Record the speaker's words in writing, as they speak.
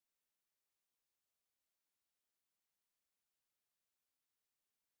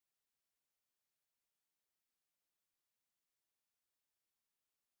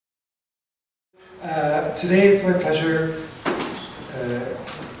Today it's my pleasure,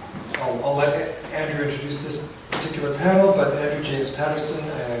 I'll let Andrew introduce this particular panel, but Andrew James Patterson,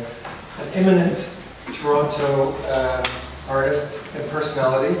 an eminent Toronto artist and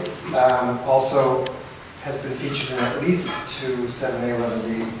personality, also has been featured in at least 2 7A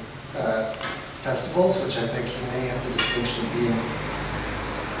 11D festivals, which I think he may have the distinction of being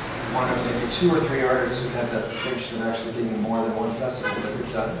one of maybe 2 or 3 artists who had that distinction of actually being in more than one festival that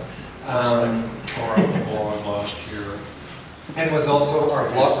we've done. Our blog last year. And was also our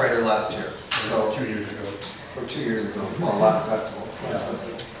blog writer last year. So 2 years ago. Or 2 years ago, well, last festival.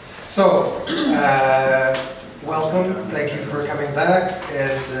 So, welcome, thank you for coming back,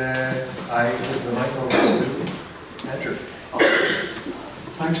 and I give the mic over to Andrew.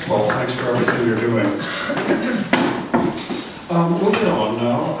 Thanks, Paul. Thanks for everything you're doing. Moving on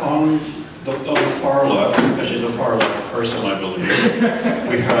now, on the far left, because she's a far left person, I believe,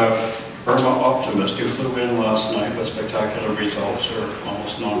 we have Irma Optimist, who flew in last night with spectacular results, or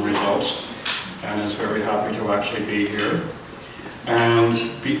almost non-results, and is very happy to actually be here. And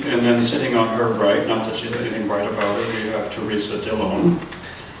then sitting on her right, not that she's anything right about it, we have Teresa Dillon.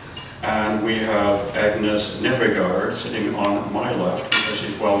 And we have Agnes Nivegard sitting on my left, because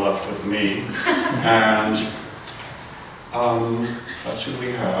she's well left with me. And that's who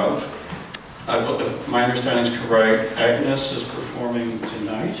we have. If my understanding is correct, Agnes is performing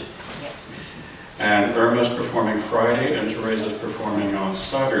tonight. And Irma's performing Friday, and Teresa's performing on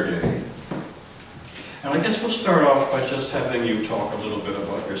Saturday. And I guess we'll start off by just having you talk a little bit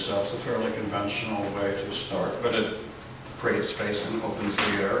about yourself. It's a fairly conventional way to start, but it creates space and opens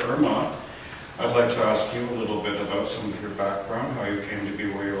the air. Irma, I'd like to ask you a little bit about some of your background, how you came to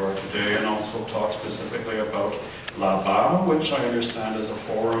be where you are today, and also talk specifically about Là-Bas, which I understand is a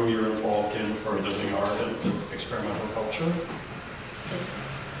forum you're involved in for living art and experimental culture.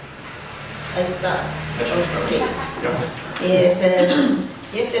 I start. Okay. Yeah. Yes,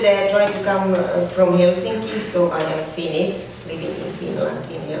 yesterday I tried to come from Helsinki, so I am Finnish, living in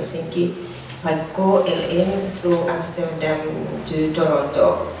Finland, in Helsinki. I go LN through Amsterdam to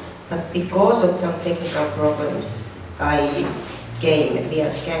Toronto, but because of some technical problems, I came via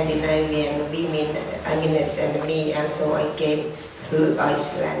Scandinavian women, Agnes and me, and so I came through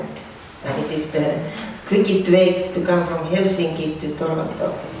Iceland. And it is the quickest way to come from Helsinki to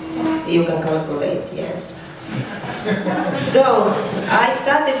Toronto. You can calculate, yes. So I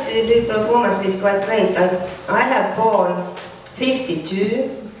started to do performances quite late. I have born 52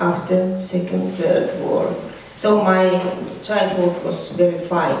 after Second World War. So my childhood was very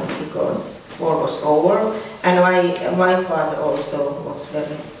fine because war was over, and my father also was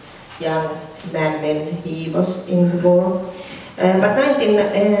very young man when he was in the war. But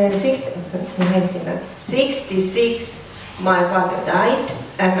 1966 my father died,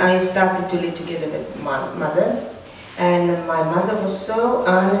 and I started to live together with my mother. And my mother was so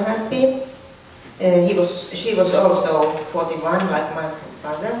unhappy. She was also 41 like my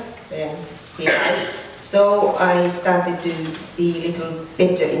father when he died. So I started to be a little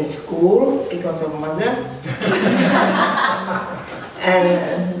better in school because of mother.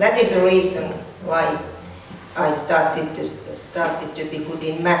 And that is the reason why I started to be good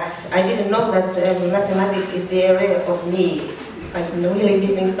in maths. I didn't know that mathematics is the area of me. I really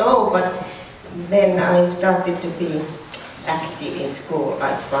didn't know, but then I started to be active in school.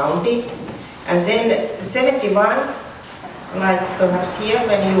 I found it. And then 71, like perhaps here,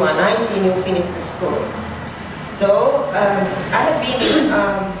 when you are 19, you finish the school. So I have been in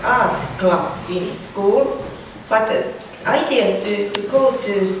art club in school, but the idea to go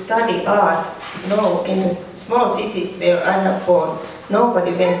to study art, no, in a small city where I have born,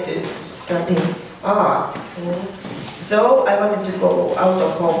 nobody went to study art. So I wanted to go out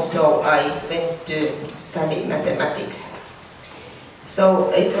of home, so I went to study mathematics.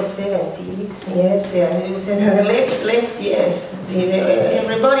 So it was 70s, yes, and you said left, yes.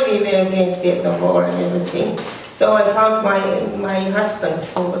 Everybody we were against Vietnam War and everything. So I found my husband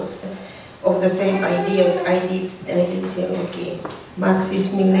who was of the same ideas. I did geology,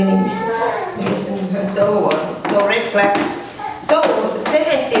 Marxism, Leninism, and so on. So red flags. So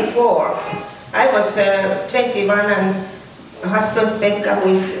 74, I was 21, and husband Pekka, who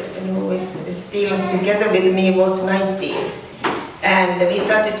is still together with me, was 19. And we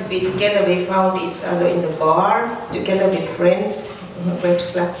started to be together. We found each other in the bar, together with friends, red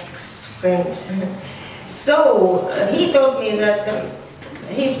flags friends. So he told me that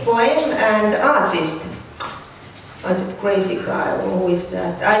he's poem and artist. I said, crazy guy, who is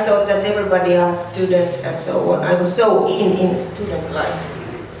that? I thought that everybody art students and so on. I was so in student life.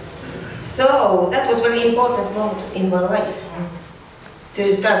 So that was very important moment in my life.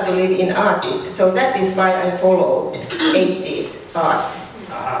 to start to live in artist. So that is why I followed 80s art.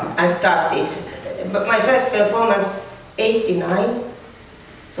 I started, but my first performance 89,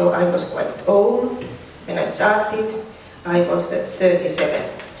 so I was quite old when I started. I was 37,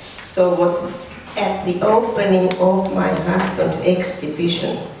 so was at the opening of my husband's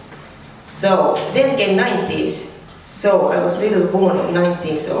exhibition. So then came 90s, so I was little woman of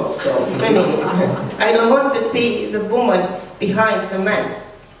 90s also, feminist. I don't want to be the woman behind the man.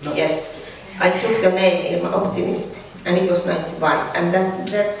 No. Yes, I took the name I'm Optimist, and it was 91, and that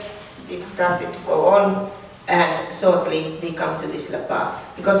it started to go on, and shortly we come to this La Paz.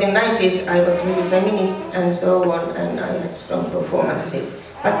 Because in 90s I was really feminist and so on, and I had strong performances.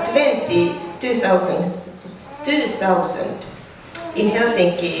 But 2000 in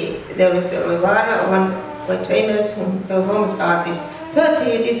Helsinki there is a Rivara, one quite famous performance artist. First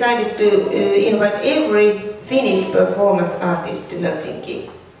he decided to invite every Finnish performance artist to Helsinki.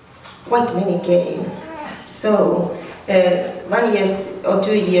 Quite many came. So 1 year or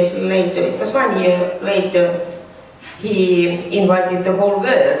 2 years later, it was 1 year later, he invited the whole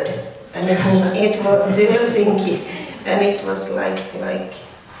world, and it was to Helsinki, and it was like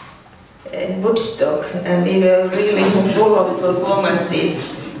Woodstock, and we were really full of performances.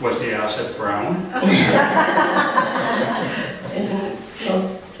 Was the acid brown? Not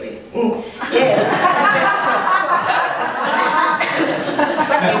really. Yes.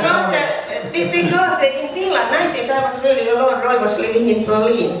 But because in Finland, 90s I was really alone. Roy was living in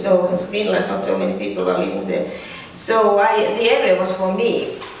Berlin, so in Finland not so many people were living there. So the area was for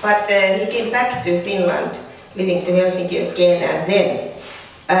me. But he came back to Finland, living to Helsinki again, and then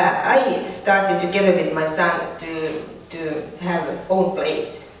I started together with my son to have an own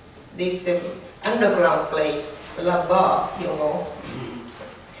place, this underground place, La Bar, you know.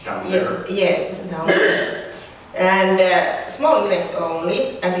 Down there? Yes, down there. And small events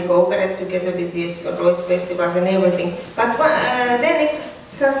only, and we cooperate together with these Roy's festivals and everything. But then it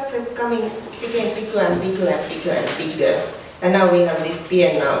just became bigger and bigger and bigger and bigger. And now we have these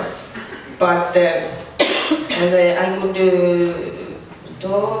biennales. But I could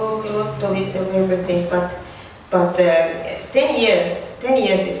talk a lot of it, of everything, but 10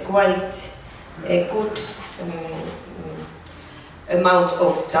 years is quite a good amount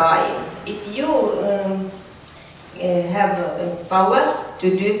of time. If you have power to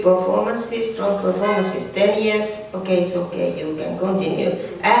do performances, strong performances, 10 years, okay, it's okay, you can continue.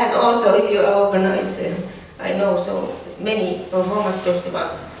 And also if you organize, I know so many performance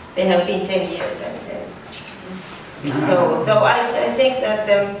festivals, they have been 10 years. So I think that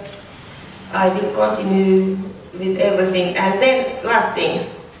I will continue with everything. And then last thing,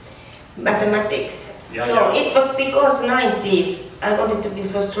 mathematics. It was because 90s I wanted to be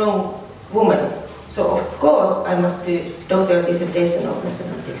so strong woman. So of course I must do doctoral dissertation of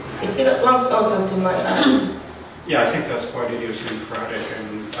mathematics. It belongs also to my art. Yeah, I think that's quite idiosyncratic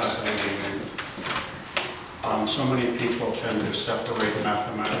and fascinating. So many people tend to separate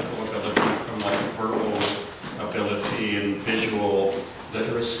mathematical ability from like verbal ability and visual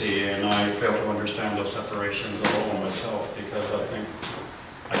literacy, and I fail to understand those separations at all myself, because I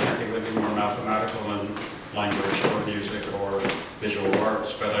can't think of anything more mathematical than language or music or visual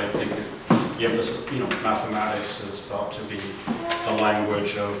arts, but I think mathematics is thought to be the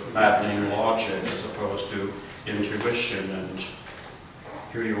language of maddening logic as opposed to intuition, and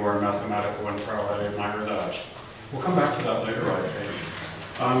here you are mathematical and proud. I admire that. We'll come back to that later, I think.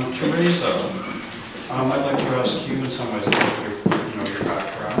 Teresa, I'd like to ask you in some ways about your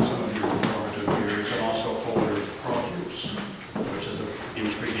background, some of your formative years, and also Polar Produce, which is an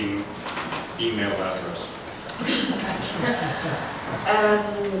intriguing email address.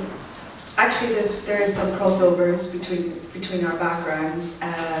 Actually, there is some crossovers between our backgrounds.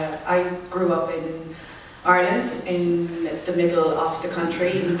 I grew up in Ireland, in the middle of the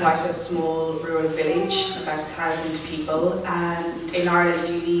country, in quite a small rural village, about 1,000 people. And in Ireland,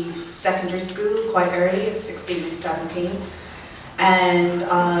 you leave secondary school quite early, at 16 and 17. And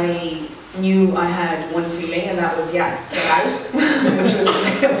I knew I had one feeling, and that was, yeah, get out,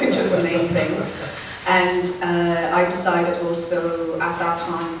 which was the main thing. And I decided also at that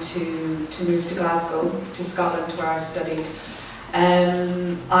time to move to Glasgow, to Scotland, where I studied.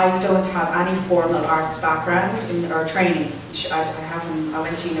 I don't have any formal arts background or training. I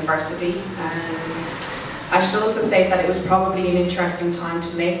went to university. I should also say that it was probably an interesting time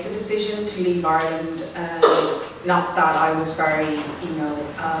to make the decision to leave Ireland. Not that I was very,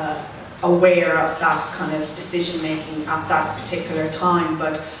 aware of that kind of decision making at that particular time,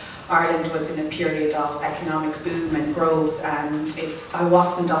 but Ireland was in a period of economic boom and growth, and I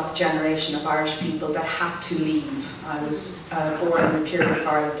wasn't of the generation of Irish people that had to leave. I was born in a period of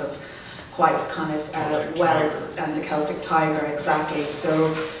Ireland of quite kind of wealth and the Celtic tiger, exactly.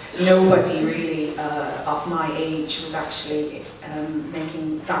 So nobody really of my age was actually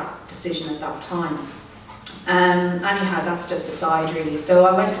making that decision at that time. Anyhow, that's just a side really. So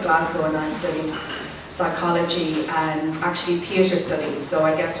I went to Glasgow and I studied psychology and actually theatre studies. So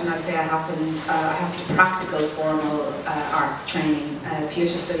I guess when I say I have the practical formal arts training,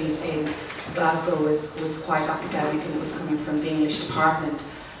 theatre studies in Glasgow was quite academic, and it was coming from the English department.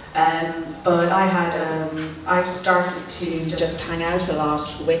 But I started to just hang out a lot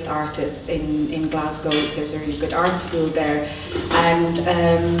with artists in Glasgow. There's a really good art school there,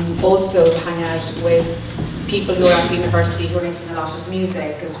 and also hang out with people who are at the university who are making a lot of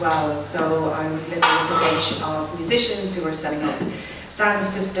music as well. So I was living with a bunch of musicians who were setting up sound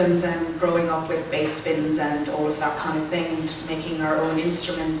systems and growing up with bass bins and all of that kind of thing, and making our own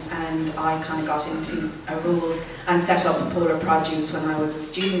instruments. And I kind of got into a role and set up Polar Produce when I was a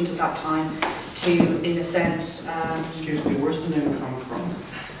student at that time to, in a sense... Excuse me, where's the name come from?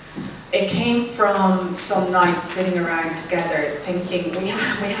 It came from some nights sitting around together thinking, we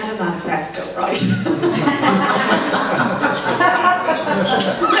had a manifesto, right?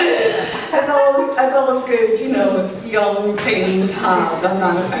 as all good, you know, young things have a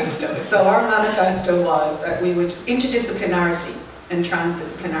manifesto. So our manifesto was that we would, interdisciplinarity and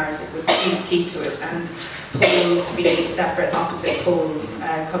transdisciplinarity was key to it, and poles being separate, opposite poles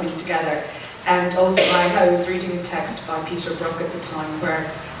coming together. And also I was reading a text by Peter Brook at the time where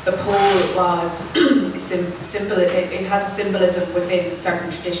the pole was symbol. It has a symbolism within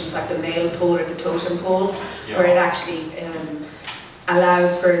certain traditions, like the male pole or the totem pole, where it actually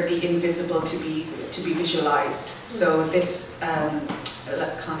allows for the invisible to be visualized. So this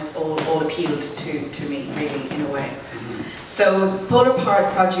kind of all appealed to me, really, in a way. So Polar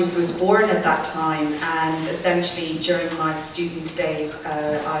Produce was born at that time, and essentially during my student days,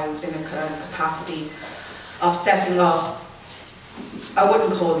 I was in a capacity of setting up, I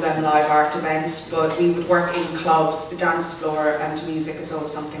wouldn't call them live art events, but we would work in clubs. The dance floor and music is always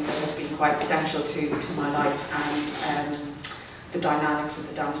something that has been quite central to my life, and the dynamics of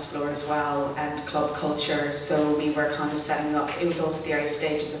the dance floor as well, and club culture. So we were kind of setting up, it was also the early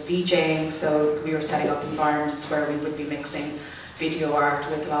stages of VJing, so we were setting up environments where we would be mixing video art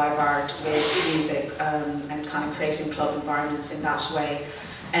with live art with music, and kind of creating club environments in that way.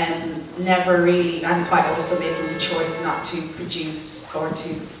 Never really, and quite also making the choice not to produce or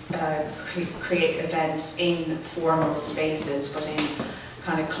to create events in formal spaces, but in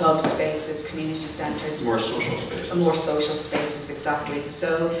kind of club spaces, community centres. More social spaces. More social spaces, exactly.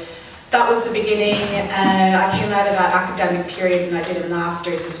 So that was the beginning. I came out of that academic period and I did a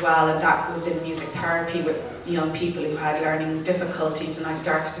master's as well, and that was in music therapy with young people who had learning difficulties, and I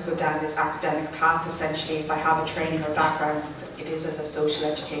started to go down this academic path. Essentially, if I have a training or background, it is as a social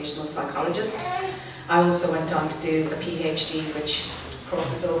educational psychologist. I also went on to do a PhD, which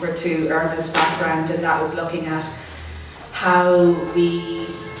crosses over to Irma's background, and that was looking at how we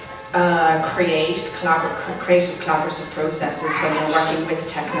create creative collaborative processes when you're working with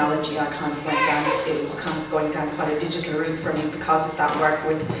technology. I kind of went down, it was kind of going down quite a digital route for me because of that work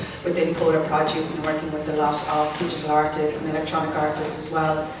within Polar Produce and working with a lot of digital artists and electronic artists as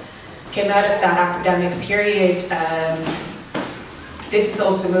well. Came out of that academic period. This is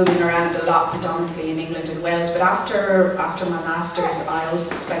also moving around a lot, predominantly in England and Wales, but after my master's I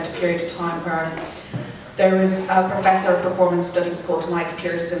also spent a period of time where there was a professor of performance studies called Mike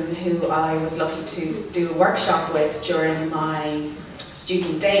Pearson, who I was lucky to do a workshop with during my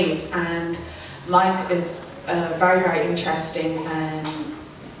student days. And Mike is a very, very interesting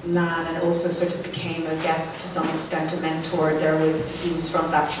man, and also sort of became, I guess, to some extent, a mentor. He was from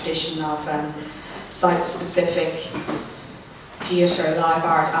that tradition of site-specific theatre, live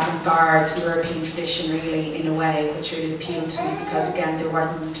art, avant-garde, European tradition, really, in a way, which really appealed to me because, again, they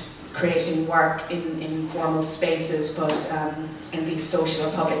weren't creating work in formal spaces, but in these social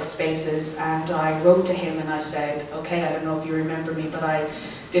or public spaces. And I wrote to him and I said, okay, I don't know if you remember me, but I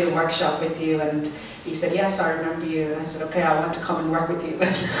did a workshop with you. And he said, yes, I remember you. And I said, okay, I want to come and work with you.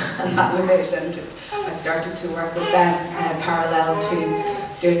 And that was it. And I started to work with them parallel to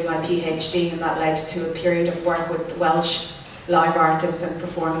doing my PhD, and that led to a period of work with Welsh live artists and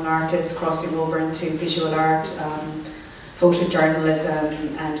performing artists, crossing over into visual art,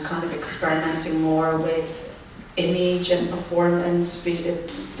 photojournalism, and kind of experimenting more with image and performance,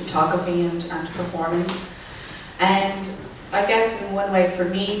 photography and performance. And I guess in one way for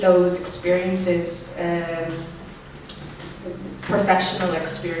me those experiences professional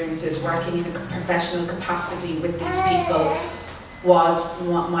experiences, working in a professional capacity with these people, was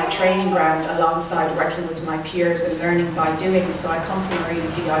my training ground alongside working with my peers and learning by doing. So I come from a really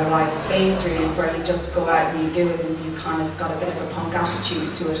DIY space, really, where you just go out and you do it, and you kind of got a bit of a punk attitude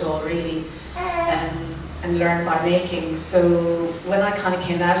to it all, really, and learn by making. So when I kind of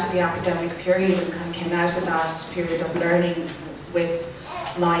came out of the academic period and kind of came out of that period of learning with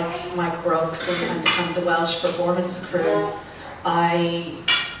Mike Brooks and kind of the Welsh performance crew,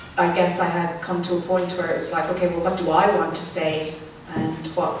 I guess I had come to a point where it was like, okay, well, what do I want to say, and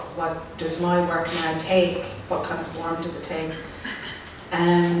what does my work now take? What kind of form does it take?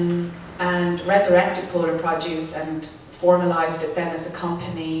 And resurrected Polar Produce and formalised it then as a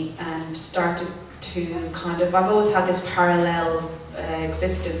company, and started to kind of, I've always had this parallel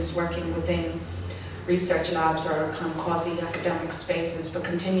existence working within research labs or kind of quasi-academic spaces, but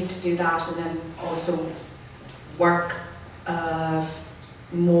continued to do that, and then also work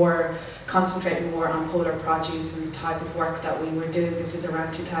concentrating more on polar produce and the type of work that we were doing. This is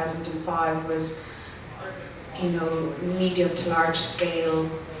around 2005, was, you know, medium to large scale,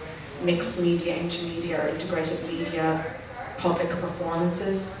 mixed media, intermedia or integrated media, public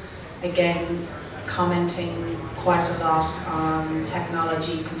performances. Again, commenting quite a lot on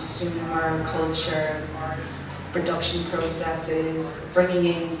technology, consumer culture, production processes, bringing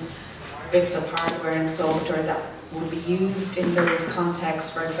in bits of hardware and software that will be used in those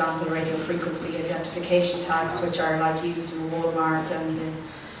contexts. For example, radio frequency identification tags, which are like used in Walmart and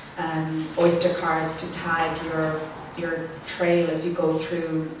in Oyster cards to tag your trail as you go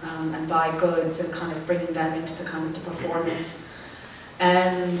through and buy goods, and kind of bringing them into the kind of the performance.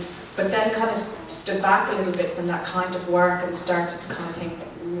 But then kind of stood back a little bit from that kind of work and started to kind of think,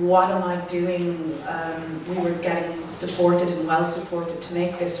 what am I doing? We were getting supported and well supported to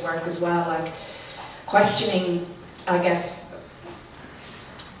make this work as well, like questioning, I guess,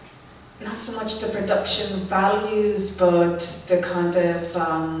 not so much the production values, but the kind of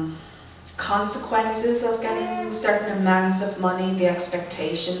consequences of getting certain amounts of money, the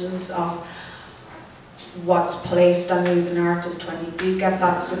expectations of what's placed on you as an artist when you do get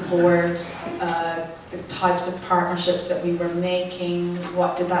that support, the types of partnerships that we were making,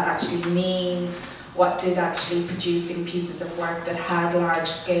 what did that actually mean, what did actually producing pieces of work that had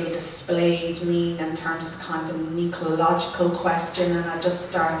large-scale displays mean in terms of kind of an ecological question. And I just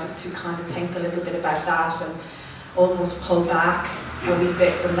started to kind of think a little bit about that and almost pull back a wee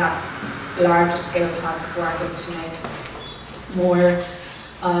bit from that larger scale type of work and to make more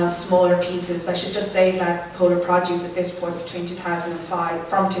smaller pieces. I should just say that Polar Produce at this point, between 2005,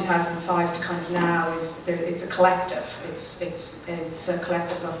 from 2005 to kind of now, it's a collective. It's a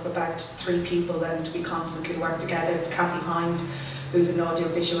collective of about 3 people, and we constantly work together. It's Kathy Hind, who's an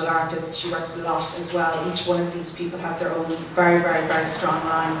audiovisual artist. She works a lot as well. Each one of these people have their own very, very, very strong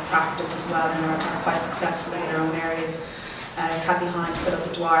line of practice as well, and are quite successful in their own areas. Kathy Hind,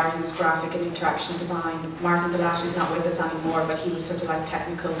 Philip Dwyer, who's graphic and interaction design. Martin Delash is not with us anymore, but he was sort of like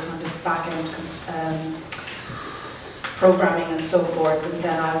technical kind of back-end programming and so forth. And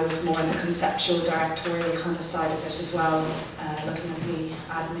then I was more in the conceptual directorial kind of side of it as well, looking at the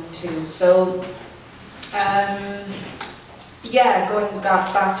admin too. So, yeah, going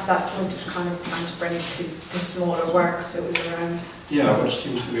back to that point of kind of trying to bring it to smaller works, it was around... Yeah, which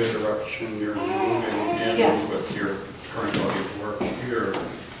seems to be a direction you're moving in with your current body of work here.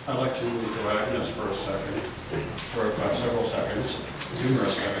 I'd like to move to Agnes for a second, for about several seconds,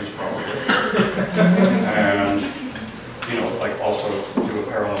 numerous seconds probably, and you know, like also do a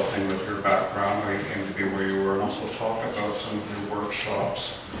parallel thing with your background, how you came to be where you were, and also talk about some of your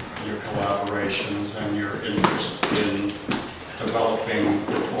workshops, your collaborations, and your interest in developing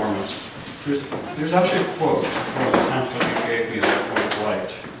performance. There's actually a quote from the pamphlet you gave me that I quite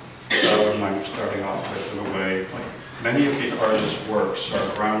liked, that I wouldn't mind starting off with in a way. Like, many of the artist's works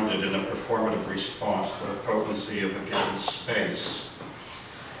are grounded in a performative response to the potency of a given space.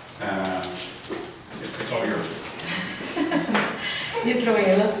 And it's all yours. You're throwing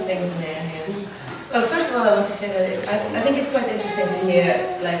a lot of things in there here. Well, first of all, I want to say that I think it's quite interesting to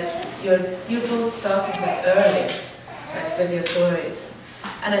hear, like, you both started quite early, right, with your stories.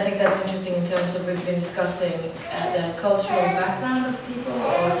 And I think that's interesting in terms of we've been discussing the cultural background of people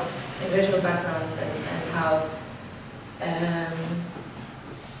or individual backgrounds and how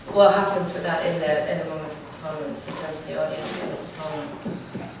what happens with that in the moment of performance in terms of the audience and the performer.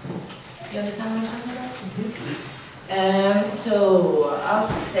 You understand what I'm talking about? Mm-hmm. So I'll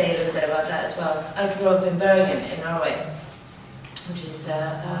say a little bit about that as well. I grew up in Bergen in Norway, which is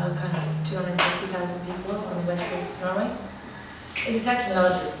kind of 250,000 people on the west coast of Norway. It's the second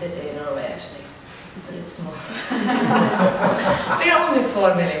largest city in Norway, actually. but it's small. We're only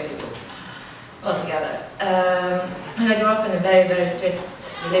 4 million people altogether. And I grew up in a very, very strict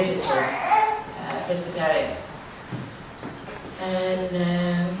religious home, Presbyterian.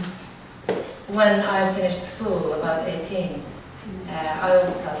 And when I finished school, about 18, I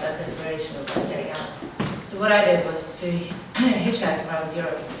also felt that desperation of getting out. So what I did was to hitchhike around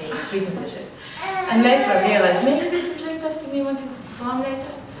Europe being a street musician. And later I realized maybe this is linked up to me wanting to perform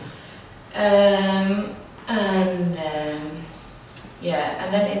later. Yeah,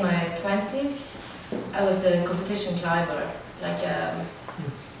 and then in my 20s, I was a competition climber, like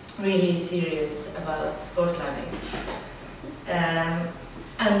really serious about sport climbing.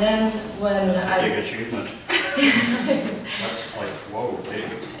 And then when Big achievement. That's like, whoa, big.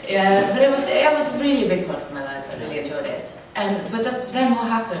 Yeah, but it was a really big part of my life. I really enjoyed it. But then what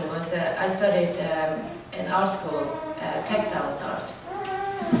happened was that I studied in art school textiles art,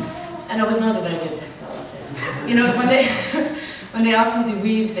 and I was not a very good textile artist. You know, when they asked me to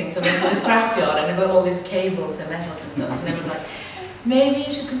weave things, I went to the scrapyard and I got all these cables and metals and stuff, and they were like, maybe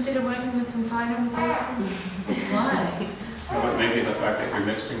you should consider working with some finer materials. And why? But maybe the fact that you're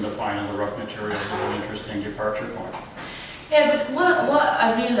mixing the fine and the rough materials is an interesting departure point. Yeah, but what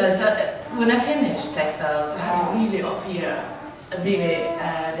I realized that when I finished textiles, I had a really up year. I really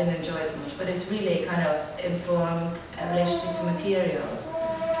didn't enjoy it so much, but it's really kind of informed a relationship to material,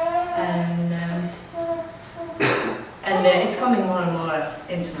 and it's coming more and more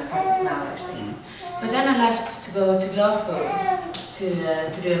into my practice now, actually. Mm-hmm. But then I left to go to Glasgow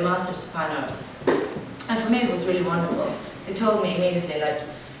to do a master's of fine art, and for me it was really wonderful. They told me immediately, like,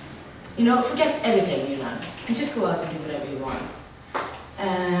 you know, forget everything you learn and just go out and do whatever you want.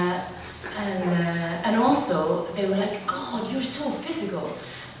 And also, they were like, God, you're so physical.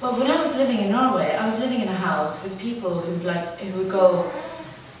 Well, when I was living in Norway, I was living in a house with people who would go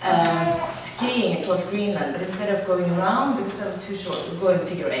skiing across Greenland, but instead of going around, because that was too short, we'd go in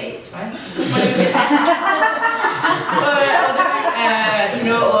figure eights, right?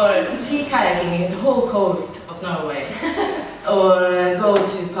 or sea kayaking the whole coast of Norway. Or go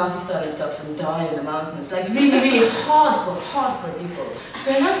to Pakistan and stuff and die in the mountains, like really, really hardcore people. So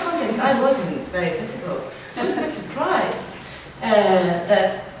in that context, I wasn't very physical. So I was a bit surprised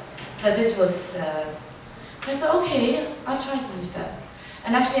that this was. I thought, okay, I'll try to use that.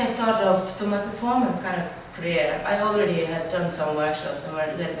 And actually, I started off. So my performance kind of career, I already had done some workshops and were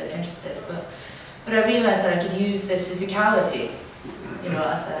a little bit interested, but I realized that I could use this physicality, you know,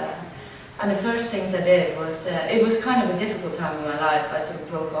 as a. And the first things I did was, it was kind of a difficult time in my life. I sort of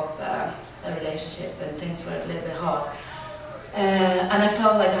broke up a relationship and things were a little bit hard. And I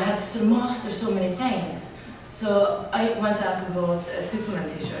felt like I had to sort of master so many things. So I went out and bought a Superman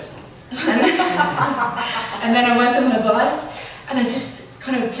t-shirt. And then I went on my bike and I just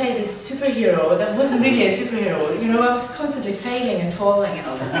kind of played this superhero that wasn't really a superhero. You know, I was constantly failing and falling and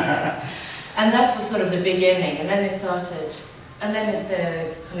all these things. And that was sort of the beginning. And then it started. And then it's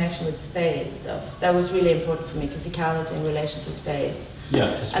the connection with space stuff. That was really important for me, physicality in relation to space.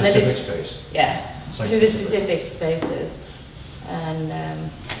 Yeah, to specific space. Yeah, to the specific spaces. And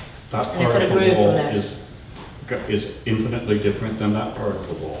that and it sort of grew from there. Is infinitely different than that part of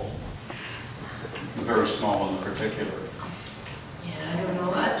the wall. The very small one in particular. Yeah, I don't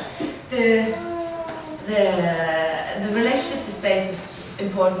know. The relationship to space was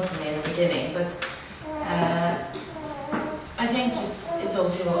important for me in the beginning, but I think it's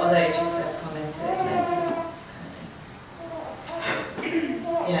also other issues that come into it later, kind of thing.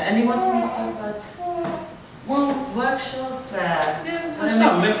 Yeah, and you wanted me to talk about one workshop?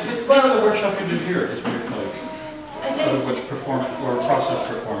 Well, the workshop you did here is briefly. I think which performance or process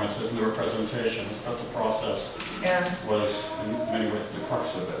performances and there were presentations, but the process was in many ways the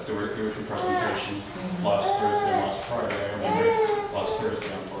crux of it. There were two presentations last Thursday and last Friday. I remember last Thursday,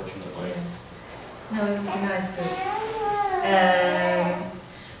 unfortunately. Yeah. No, it was a nice group.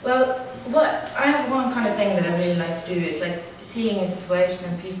 Well, I have one kind of thing that I really like to do is like seeing a situation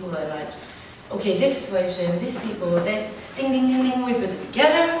and people are like, okay, this situation, these people, this, ding, ding, ding, ding, we put it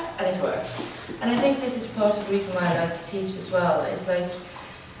together and it works. And I think this is part of the reason why I like to teach as well. It's like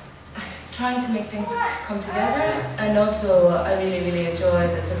trying to make things come together, and also I really, really enjoy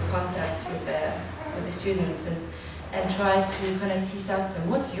the sort of contact with the students and try to kind of tease out to them,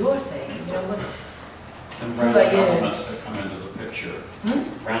 what's your thing? You know, and random elements that come into the picture.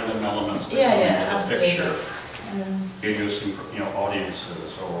 Random elements that come into the picture. Using,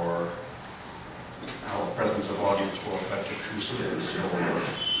 audiences or how the presence of audience will affect acoustics or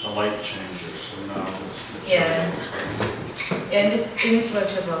the light changes. So now in this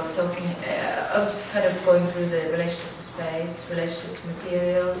workshop I was talking, I was kind of going through the relationship to space, relationship to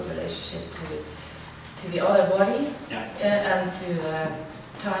material, relationship to the other body, Yeah. and to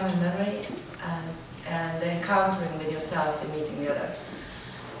time and memory, and the encountering with yourself and meeting the other.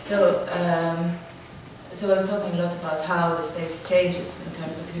 So, so I was talking a lot about how the space changes in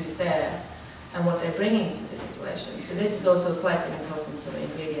terms of who's there and what they're bringing to the situation. So this is also quite an important sort of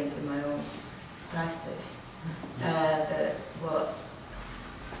ingredient in my own practice.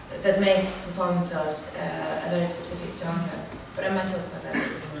 That makes performance art a very specific genre. But I might talk about that a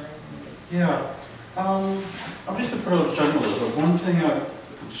bit more later. Yeah. I'm just going to put out generalism, but one thing I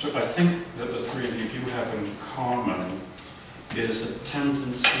think that the three of you do have in common is a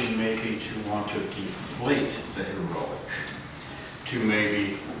tendency maybe to want to deflate the heroic, to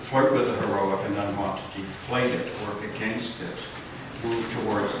maybe flirt with the heroic and then want to deflate it, work against it, move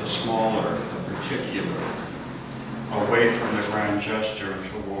towards the smaller, the particular, away from the grand gesture and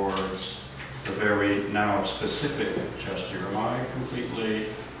towards the very now specific gesture. Am I completely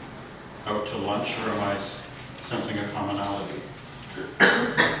out to lunch, or am I sensing a commonality?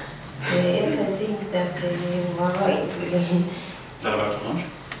 Yes, I think that you are right, really. Is that about to lunch?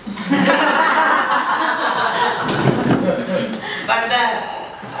 But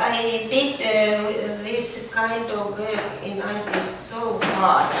I did this kind of work in 90s so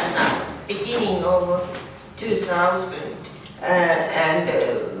hard, and beginning of 2000, and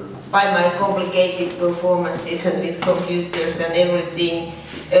by my complicated performances and with computers and everything,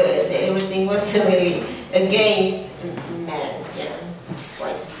 everything was really against man, yeah,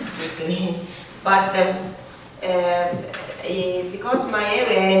 quite strictly. But because my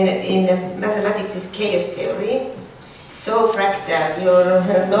area in mathematics is chaos theory, so fractal, your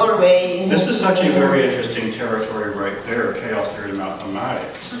Norway... This is such a very interesting territory right there, chaos theory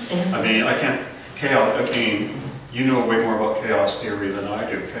mathematics. I mean, you know way more about chaos theory than I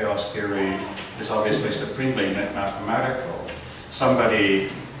do. Chaos theory is obviously supremely mathematical. Somebody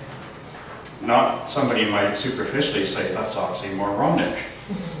might superficially say that's oxymoronic.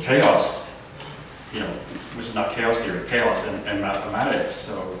 Chaos, which is not chaos theory, chaos and mathematics.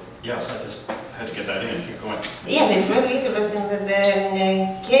 So yes, I just had to get that in. Keep going. Yes, it's very interesting that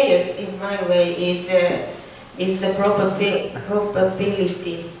the chaos, in my way, is the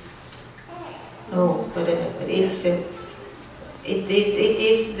probability. No, but it is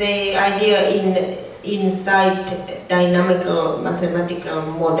the idea inside dynamical mathematical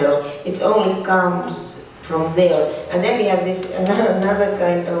model. It only comes from there, and then we have this another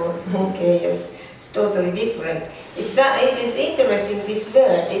kind of chaos. It's totally different. It is interesting, this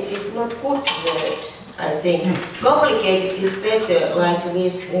word. It is not good word, I think. Complicated is better, like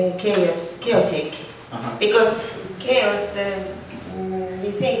this chaotic, because chaos. We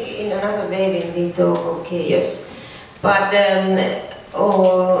think in another way when we talk of chaos, but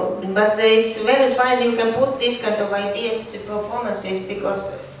it's very fine. You can put these kind of ideas to performances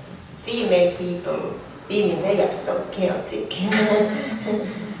because female people, women, they are so chaotic.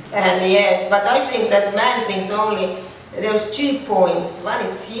 And yes, but I think that man thinks only there's 2 points. One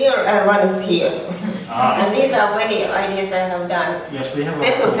is here and one is here. And these are many ideas I have done. Yes, we have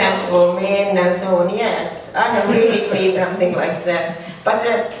special thanks for men and so on. Yes, I have really made something like that. But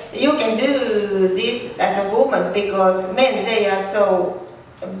you can do this as a woman because men, they are so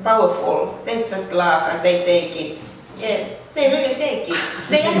powerful. They just laugh and they take it. Yes, they really take it.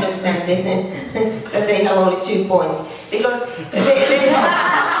 They understand it, that they have only 2 points. Because because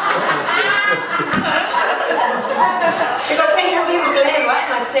they have been clever, I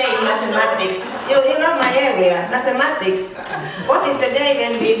must say, in mathematics. You know my area, mathematics. What is the day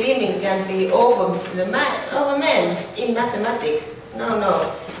when we women can be over men in mathematics? No.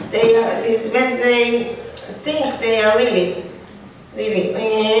 They are, when they think they are really,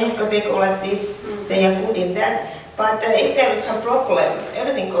 because they go like this, they are good in that. But if there is some problem,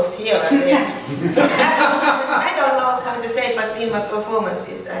 everything goes here and there. I don't know how to say, but in my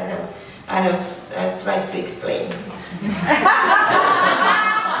performances, I have tried to explain.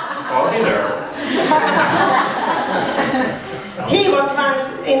 Oh, there. He was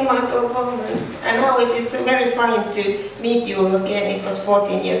once in my performance, and now it is very fine to meet you again. It was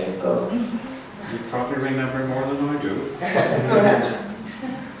 14 years ago. You probably remember more than I do. Perhaps.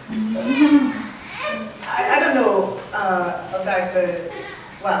 I don't know about the...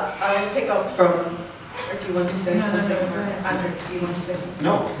 Well, I'll pick up from... Or do you want to say something? Andrew, do you want to say something?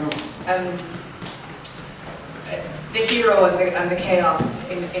 No. The hero and the chaos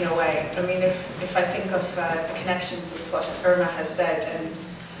in a way. I mean, if I think of the connections with what Irma has said, and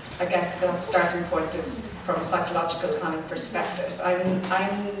I guess that starting point is from a psychological kind of perspective. I'm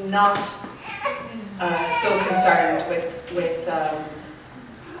not so concerned with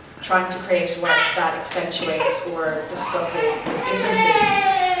trying to create work that accentuates or discusses the differences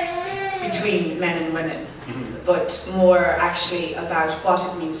between men and women, but more actually about what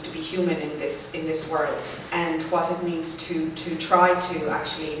it means to be human in this world, and what it means to try to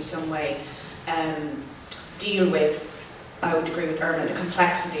actually in some way deal with, I would agree with Irma, the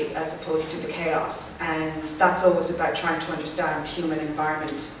complexity as opposed to the chaos. And that's always about trying to understand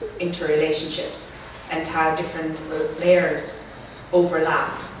human-environment interrelationships and how different layers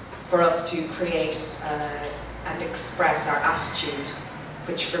overlap for us to create and express our attitude,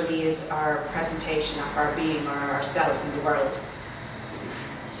 which for me is our presentation of our being or ourself in the world.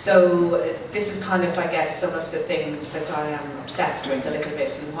 So this is kind of, I guess, some of the things that I am obsessed with a little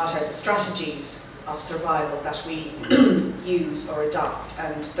bit, and what are the strategies of survival that we use or adopt.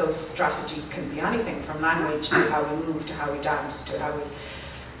 And those strategies can be anything from language to how we move, to how we dance, to how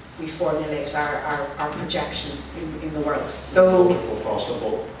we formulate our projection in the world. So multiple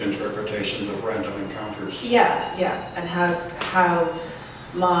possible interpretations of random encounters. Yeah, yeah, and how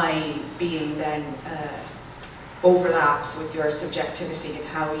my being then overlaps with your subjectivity, and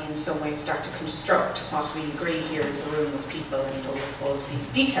how we in some way start to construct what we agree here is a room with people and all of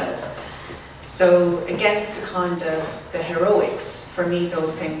these details. So against kind of the heroics, for me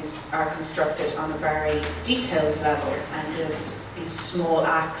those things are constructed on a very detailed level, and these small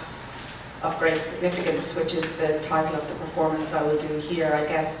acts of great significance, which is the title of the performance I will do here, I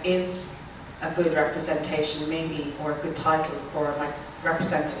guess is a good representation maybe, or a good title for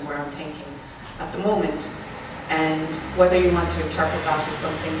representing where I'm thinking at the moment. And whether you want to interpret that as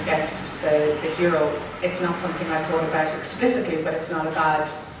something against the hero, it's not something I thought about explicitly, but it's not a bad,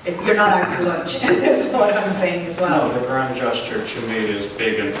 you're not out to lunch, is what I'm saying as well. No, the grand gesture to me is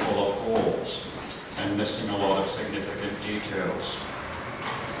big and full of holes and missing a lot of significant details.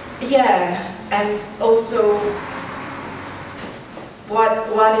 Yeah, and also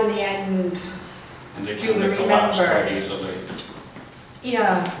what in the end And they do tend we to collapse remember? quite easily.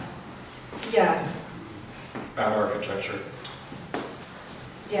 Yeah, yeah, Bad architecture.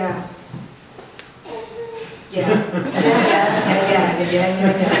 yeah. Yeah, yeah.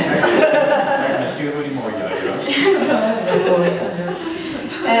 Agnes, do you have any more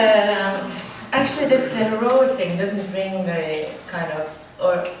Actually, this heroic thing doesn't ring very kind of,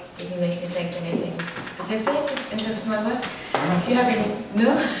 or doesn't make me think anything specific in terms of my work. If you have any,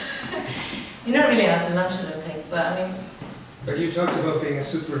 no? You're not really out to lunch, I don't think, but I mean. But you talked about being a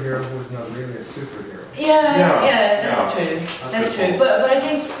superhero who is not really a superhero. Yeah, that's true. That's true. But I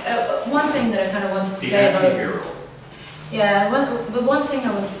think one thing that I kind of wanted to say about one thing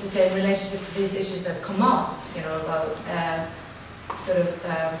I wanted to say in relationship to these issues that come up, you know, about sort of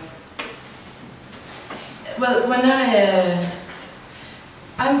well, when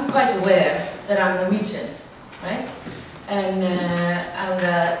I'm quite aware that I'm Norwegian, right, and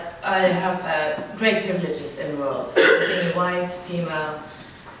I have great privileges in the world, being white, female,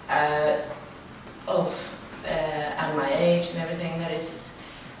 and my age and everything.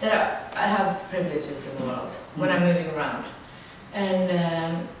 I have privileges in the world when I'm moving around, and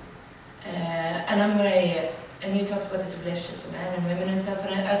I'm very. And you talked about this relationship to men and women and stuff,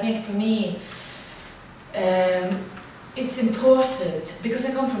 and I think for me, it's important because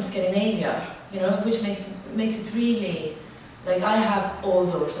I come from Scandinavia, you know, which makes it really. Like, I have all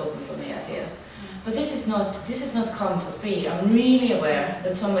doors open for me, I feel. But this is not come for free. I'm really aware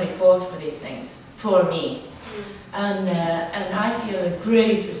that somebody fought for these things, for me. And I feel a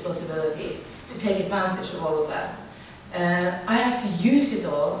great responsibility to take advantage of all of that. I have to use it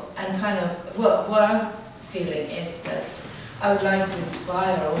all, and kind of, what I'm feeling is that I would like to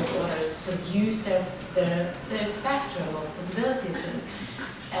inspire also others to sort of use their spectrum of possibilities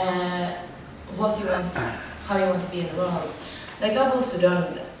and what you want, how you want to be in the world. Like, I've also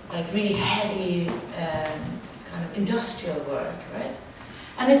done like really heavy kind of industrial work, right?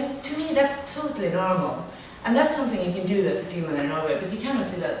 And to me that's totally normal, and that's something you can do as a female in Norway, but you cannot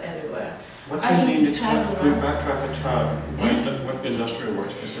do that everywhere. What do you mean? It's backtrack a tad. What industrial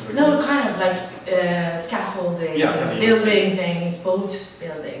work specifically? No, kind of like scaffolding, building things, boat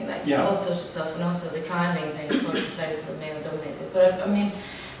building, like all sorts of stuff, and also the climbing thing. Of course, it's very sort of male dominated, but I mean.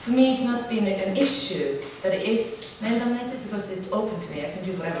 For me, it's not been an issue that it is male-dominated because it's open to me. I can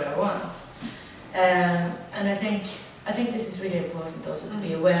do whatever I want, and I think this is really important also to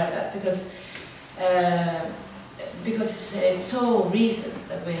be aware of that, because it's so recent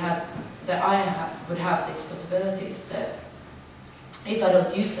that I would have these possibilities that if I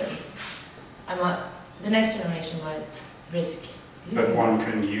don't use them, the next generation might risk using But one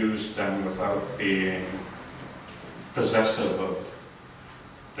can use them without being possessive of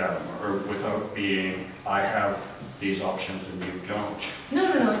them, or without being, I have these options and you don't.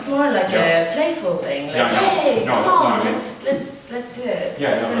 No, it's more like a playful thing. Like, hey, come on, let's do it.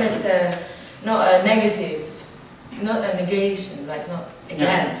 And it's not a negative, not a negation, like not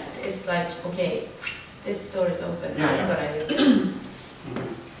against. It's like, okay, this door is open, I'm gonna use it.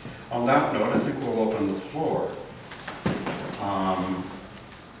 On that note, I think we'll open the floor.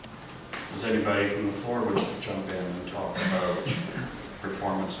 Does anybody from the floor wish to jump in and talk about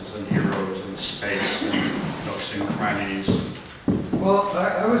performances and heroes and space and nooks and crannies? Well,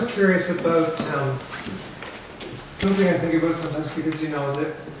 I was curious about something I think about sometimes, because, you know,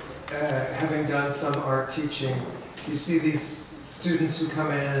 that having done some art teaching, you see these students who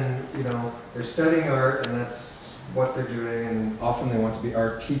come in and, you know, they're studying art and that's what they're doing, and often they want to be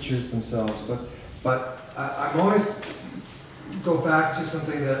art teachers themselves. But I'm always go back to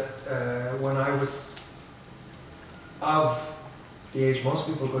something that when I was of the age most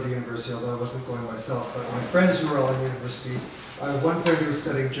people go to university, although I wasn't going myself, but my friends who were all in university, I had one friend who was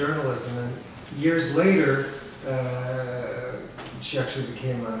studying journalism, and years later she actually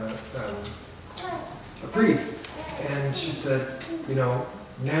became a priest, and she said, you know,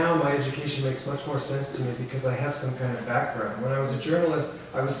 now my education makes much more sense to me because I have some kind of background. When I was a journalist,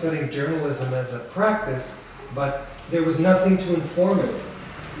 I was studying journalism as a practice, but there was nothing to inform it.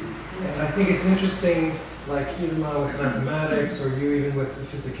 And I think it's interesting, like Irma with mathematics, or you even with the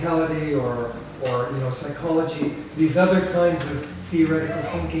physicality, or you know, psychology, these other kinds of theoretical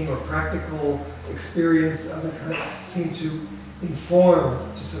thinking or practical experience, other kinds seem to inform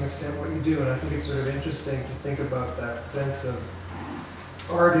to some extent what you do. And I think it's sort of interesting to think about that sense of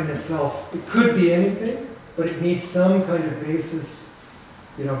art in itself. It could be anything, but it needs some kind of basis,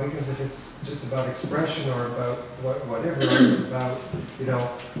 you know, because if it's just about expression or about whatever art is about, you know,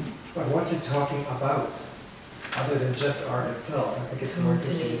 but what's it talking about other than just art itself? I think it's more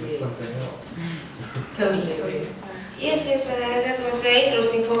interesting than something else. Totally agree. Yes, that was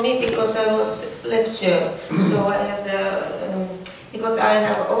interesting for me because I was lecturer, so I had because I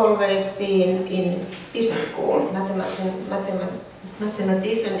have always been in business school,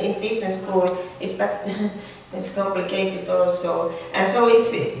 mathematician in business school is it's complicated also. And so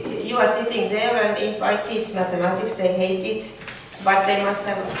if you are sitting there and if I teach mathematics, they hate it, but they must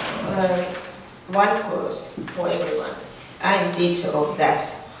have one course for everyone. I'm teacher of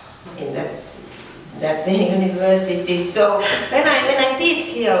that in that university. So when I teach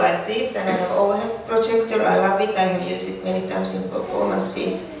here like this, and I have overhead projector, I love it. I have used it many times in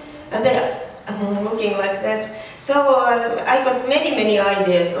performances, and they are looking like that. So I got many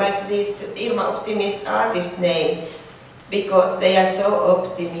ideas, like this Irma Optimist artist name, because they are so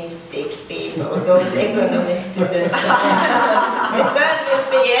optimistic people, those economist students. This world will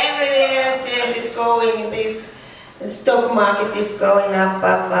be, everything else is going, this stock market is going up,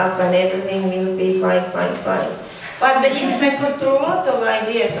 and everything will be fine. But yes, I got a lot of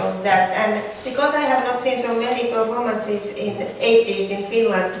ideas of that, and because I have not seen so many performances in 80s in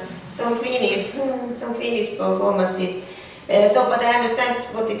Finland, some Finnish performances, but I understand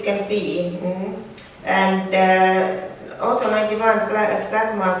what it can be. And also 91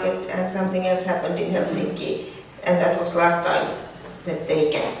 black market and something else happened in Helsinki, and that was last time that they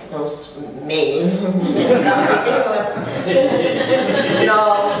can, those men come to Finland.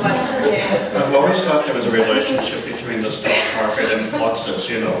 No, but yeah. I've always thought there was a relationship between the stock market and fluxus,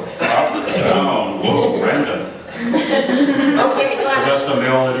 you know, up, down, whoa, random. Okay, but that's the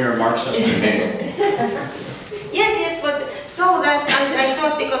male linear Marxist in me. Yes, but so that I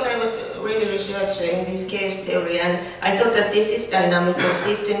thought, because I was really researching this chaos theory, and I thought that this is dynamical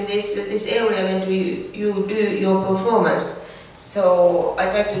system, this area when you do your performance. So I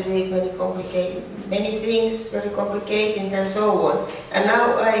tried to do it many things, very complicated and so on. And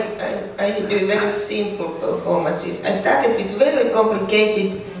now I do very simple performances. I started with very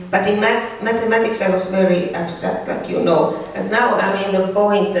complicated, but in mathematics I was very abstract, like you know. And now I'm in the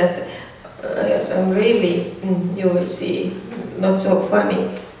point that yes, I'm really, you will see, not so funny.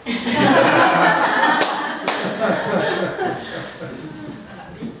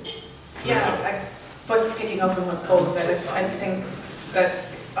 Yeah, but picking up on what Paul said, I think that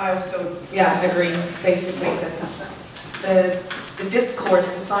I also, agree basically that the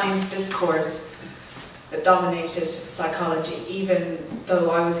discourse, the science discourse that dominated psychology, even though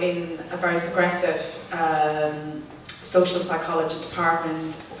I was in a very progressive social psychology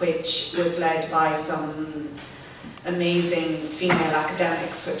department, which was led by some amazing female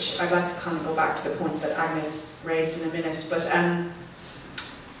academics, which I'd like to kind of go back to the point that Agnes raised in a minute, but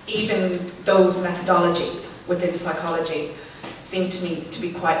even those methodologies within psychology seemed to me to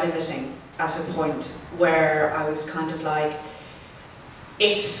be quite limiting at a point where I was kind of like,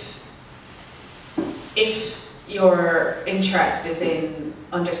 if if your interest is in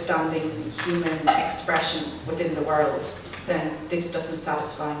understanding human expression within the world, then this doesn't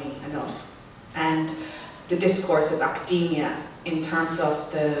satisfy me enough. And the discourse of academia in terms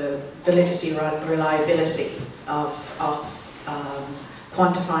of the validity or reliability of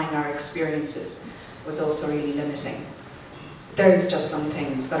quantifying our experiences was also really limiting. There's just some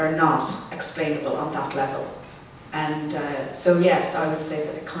things that are not explainable on that level. And so yes, I would say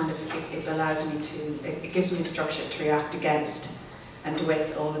that it allows me to, it gives me a structure to react against and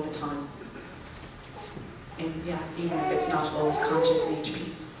with all of the time. And yeah, even if it's not always conscious in each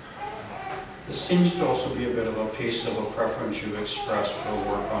piece. There seems to also be a bit of a piece of a preference you expressed for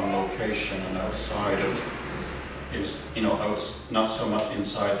work on location and outside of, not so much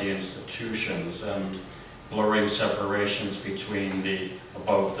inside the institutions, and blurring separations between the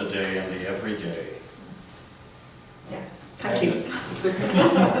above the day and the everyday. Yeah, thank you.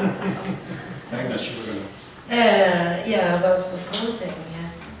 Agnes, you were going to... Yeah, about what Paul was saying, yeah.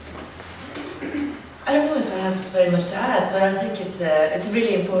 I don't know if I have very much to add, but I think it's a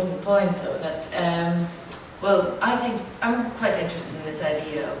really important point, though, that, well, I think I'm quite interested in this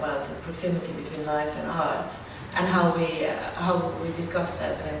idea about the proximity between life and art, and how we discuss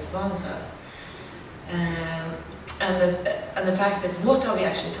that within performance art. And the fact that what are we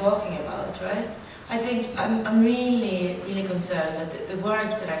actually talking about, right? I think I'm really, really concerned that the work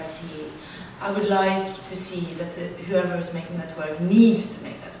that I see, I would like to see that whoever is making that work needs to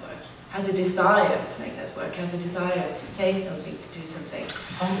make that work, has a desire to make that work, has a desire to say something, to do something.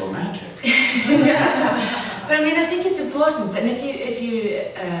 How romantic. Yeah. But I mean, I think it's important, and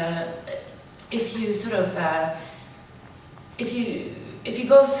if you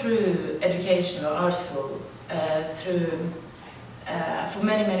go through education or art school for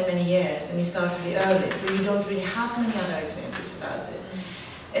many years, and you start really early, so you don't really have many other experiences without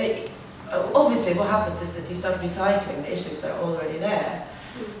it. Obviously, what happens is that you start recycling the issues that are already there.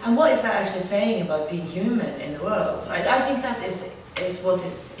 And what is that actually saying about being human in the world, right? I think that is what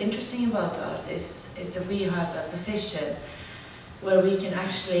is interesting about art, is that we have a position where we can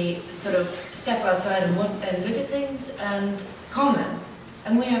actually sort of step outside and look at things and comment.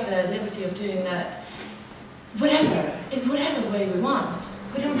 And we have the liberty of doing that in whatever way we want.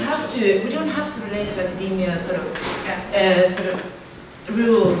 We don't have to relate to academia sort of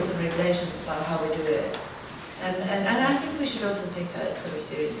rules and regulations about how we do it. And I think we should also take that sort of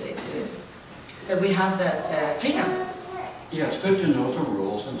seriously too. That we have that freedom. Yeah, it's good to know the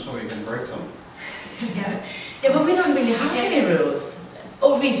rules and so you can break them. Yeah, but we don't really have any rules.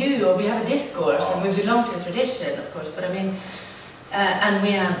 Or we do, or we have a discourse, and we belong to a tradition, of course, but I mean, and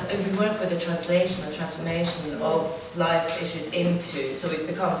we work with the translation and transformation of life issues into, so it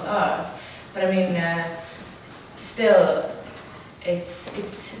becomes art. But I mean, still,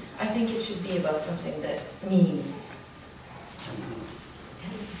 I think it should be about something that means.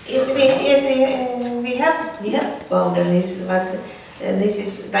 Yes, we have boundaries, but this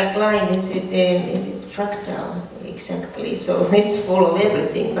is like line. Is it fractal exactly? So it's full of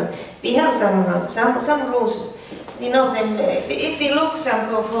everything. But we have some rules. We know them. If we look some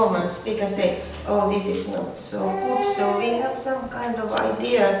performance, we can say, oh, this is not so good. So we have some kind of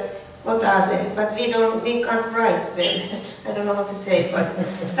idea. What are they? But we can't write them. I don't know how to say, but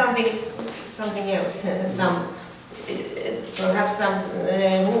something else. Perhaps some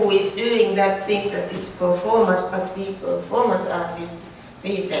who is doing that thinks that it's performance, but we performance artists,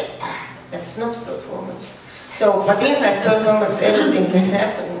 we say, that's not performance. So, but inside performance, everything can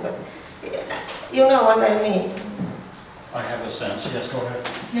happen. But you know what I mean. I have a sense. Yes, go ahead.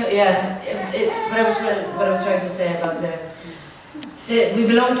 No, yeah. What I was trying to say about we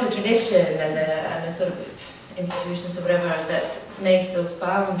belong to a tradition and a sort of institutions or whatever that makes those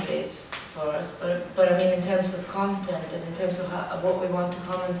boundaries for us. But I mean, in terms of content and in terms of what we want to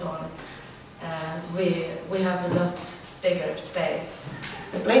comment on, we have a lot bigger space.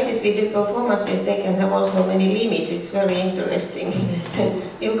 The places we do performances, they can have also many limits. It's very interesting.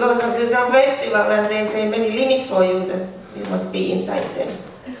 You go to some festival and they say many limits for you that you must be inside them.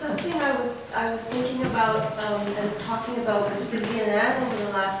 Something I was thinking about and talking about with Cindy and Anne over the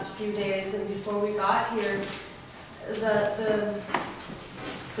last few days and before we got here, the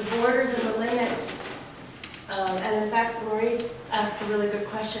borders and the limits. And in fact, Maurice asked a really good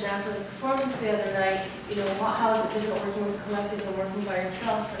question after the performance the other night. You know, how is it different working with a collective and working by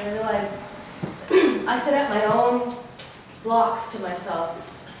yourself? And I realized I set up my own blocks to myself,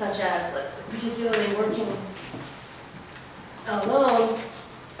 such as particularly working alone.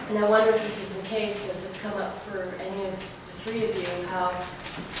 And I wonder if this is the case, if it's come up for any of the three of you, how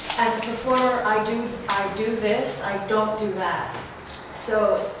as a performer I do this, I don't do that.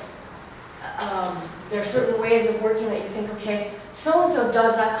 So there are certain ways of working that you think, okay, so-and-so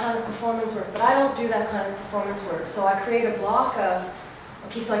does that kind of performance work, but I don't do that kind of performance work. So I create a block of,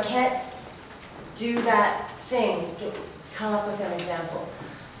 okay, so I can't do that thing. Come up with an example.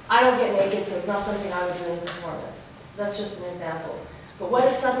 I don't get naked, so it's not something I would do in performance. That's just an example. But what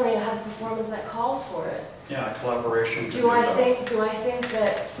if suddenly I have a performance that calls for it? Yeah, collaboration. Do I think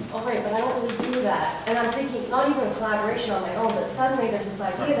that, oh right, but I don't really do that. And I'm thinking, not even a collaboration on my own, but suddenly there's this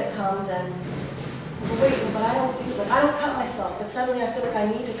idea that comes and, well, wait, but I don't do, like I don't cut myself, but suddenly I feel like I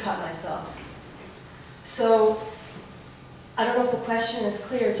need to cut myself. So, I don't know if the question is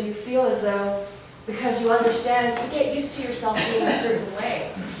clear. Do you feel as though, because you understand, you get used to yourself being a certain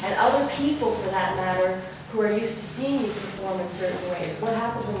way, and other people, for that matter, who are used to seeing you perform in certain ways, what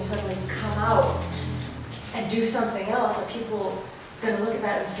happens when you suddenly come out and do something else? Are people going to look at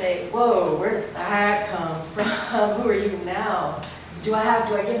that and say, whoa, where did that come from? Who are you now? Do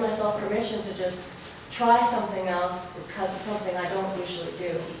I give myself permission to just try something else because it's something I don't usually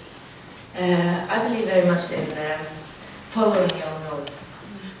do? I believe very much in following your own nose.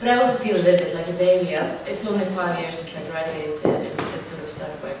 But I also feel a little bit like a baby. It's only 5 years since I graduated and sort of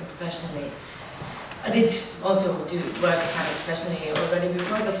started working professionally. I did also do work kind of professionally already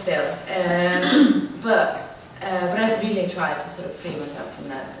before, but still. But I really tried to sort of free myself from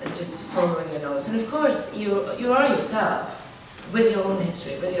that and just following the nose. And of course, you are yourself with your own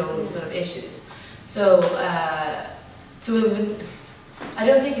history, with your own sort of issues. So, I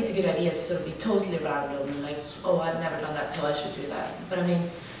don't think it's a good idea to sort of be totally random, like, oh, I've never done that, so I should do that. But I mean,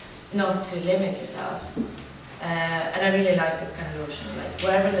 not to limit yourself. And I really like this kind of notion, like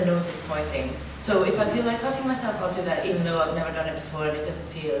wherever the nose is pointing. So if I feel like cutting myself, I'll do that, even though I've never done it before and it doesn't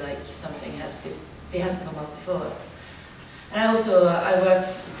feel like something hasn't come up before. And I work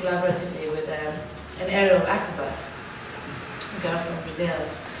collaboratively with an aerial acrobat, a girl from Brazil.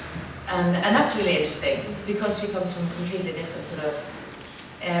 And that's really interesting because she comes from a completely different sort of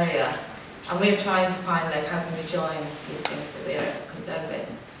area. And we're trying to find like how can we join these things that we are concerned with.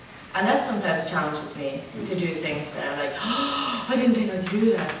 And that sometimes challenges me to do things that are like, oh, I didn't think I could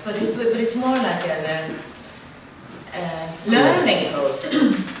do that. But it's more like a learning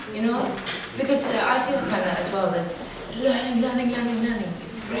process, you know? Because I find that as well, that's learning.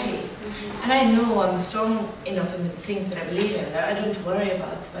 It's great. And I know I'm strong enough in the things that I believe in that I don't worry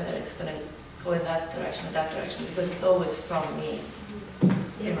about whether it's going to go in that direction or that direction, because it's always from me.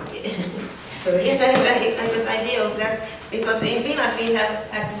 Yes, I have an idea of that, because in Finland we have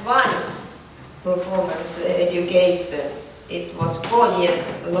advanced performance education. It was 4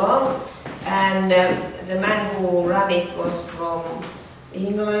 years long, and the man who ran it was from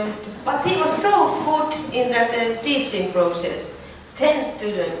England. But he was so good in that teaching process. 10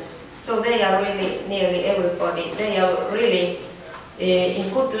 students, so they are really nearly everybody. They are really in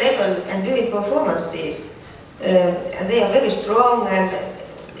good level and doing performances. And they are very strong, and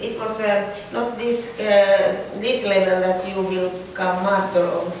it was not this level that you will become master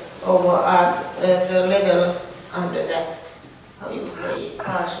of, the level under that, how you say,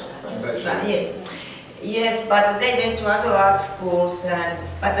 partial. Yes, but they went to other art schools,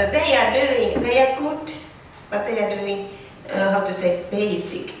 but they are good, but they are doing, how to say,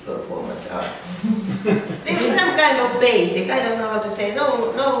 basic performance art. There is some kind of basic, I don't know how to say,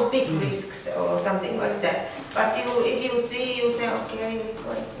 no big risks or something like that. But if you see, you say, okay.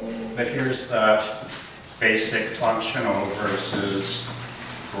 But here's that basic functional versus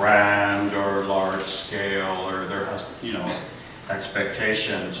grand or large scale, or there has,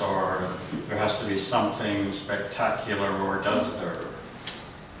 expectations, or there has to be something spectacular, or does there,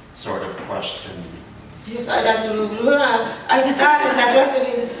 sort of question. Yes, I like to look. I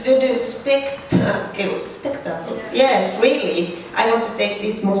started to do spectacles. Yes, really. I want to take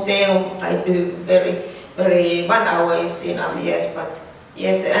this museum. I do very 1 hour is enough. Yes, but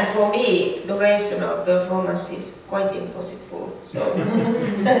yes, and for me, duration of performance is quite impossible. So,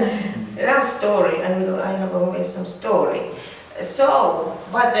 some story. I have always some story. So,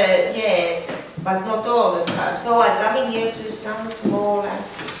 but yes, but not all the time. So I come in here to some small and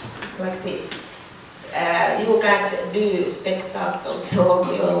like this. You can't do spectacles all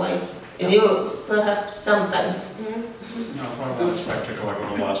your life. You perhaps sometimes. No, if I want a spectacle, I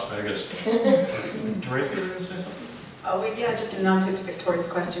go to Las Vegas. Teresa, you were going to say something? Oh, yeah, just an answer to Victoria's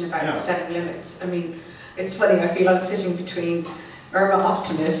question about setting limits. I mean, it's funny, I feel I'm sitting between Irma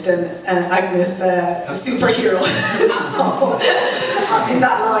optimist and Agnes superhero. So, in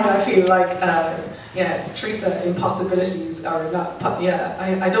that line I feel like, Teresa, impossibilities are not,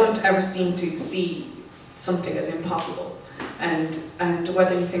 I don't ever seem to see something as impossible. And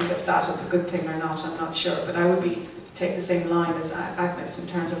whether you think of that as a good thing or not, I'm not sure. But I would be take the same line as Agnes in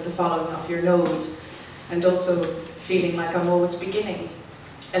terms of the following of your nose, and also feeling like I'm always beginning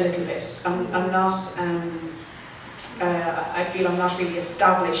a little bit. I'm not, I feel I'm not really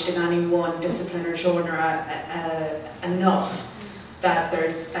established in any one discipline or genre enough that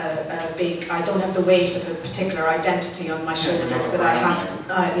there's a big, I don't have the weight of a particular identity on my shoulders that I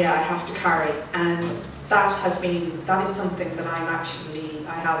have to carry. And that is something that I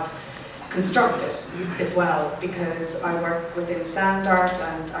have constructed as well, because I work within sound art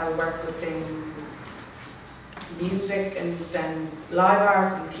and I work within music and then live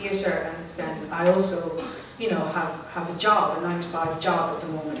art and theatre, and then I also, you know, have a job, a 9-to-5 job at the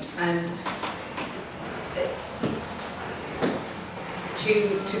moment. And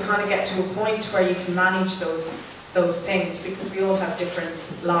to kind of get to a point where you can manage those things, because we all have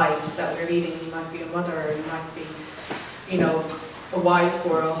different lives that we're leading. You might be a mother, or you might be, you know, a wife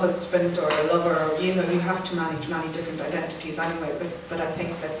or a husband or a lover, or, you know, you have to manage many different identities anyway. But I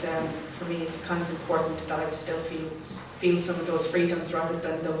think that for me it's kind of important that I still feel some of those freedoms rather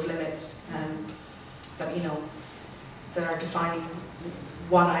than those limits that, you know, that are defining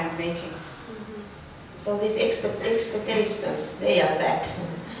what I am making. So these expectations, they are that.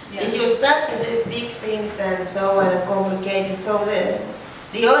 Yeah. If you start to do big things and so on and complicated, so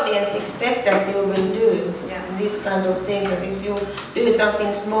the audience expect that you will do these kind of things. And if you do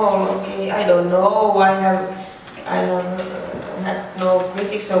something small, okay, I don't know, I have had no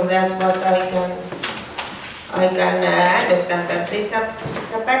critics of that, but I can understand that it's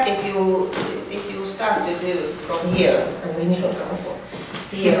a bad if you start to do from here and then you come from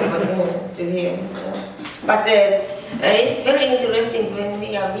here to here. But it's very interesting when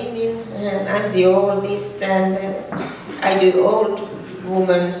we are women, and I'm the oldest, and I do old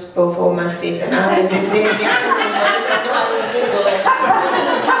women's performances, and Alice is the young woman, so I'm middle.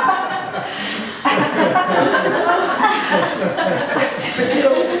 But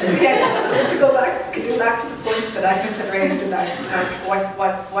to go back to the point that Agnes had raised about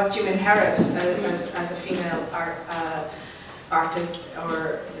what you inherit as a female artist,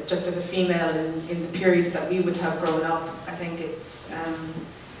 or just as a female in the period that we would have grown up. I think it's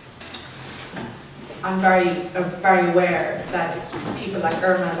I'm very aware that it's people like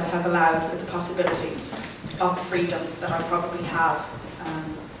Irma that have allowed for the possibilities of the freedoms that I probably have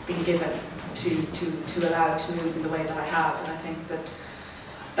been given to allow to move in the way that I have. And I think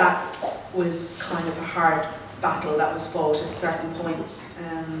that was kind of a hard battle that was fought at certain points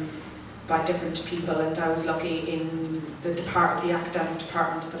by different people, and I was lucky in the academic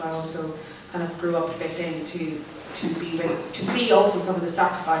department that I also kind of grew up a bit in to see also some of the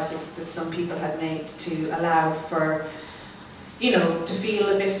sacrifices that some people had made to allow for, you know, to feel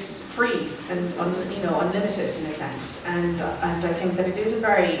a bit free and unlimited in a sense. And I think that it is a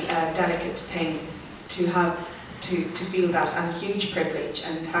very delicate thing to have to feel that, and a huge privilege.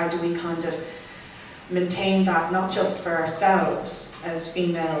 And how do we kind of maintain that, not just for ourselves as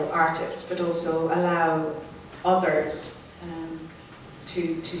female artists, but also allow others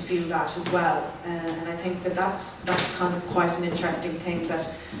to feel that as well. And I think that that's kind of quite an interesting thing, that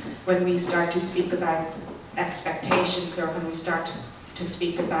when we start to speak about expectations, or when we start to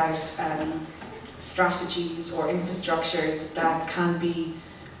speak about strategies or infrastructures that can be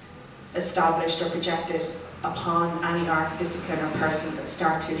established or projected upon any art discipline or person that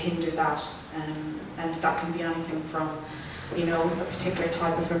start to hinder that. And that can be anything from, you know, a particular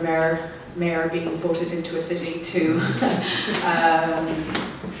type of a mayor being voted into a city to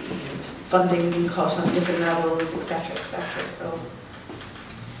funding being cut on different levels, etc., etc. So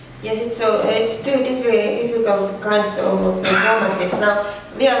yes, it's two difficult kinds of performances. Now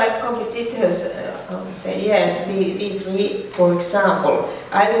we are like competitors. How to say? Yes, we three, for example.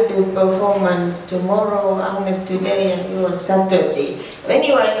 I will do performance tomorrow, Agnes today, and you on Saturday. When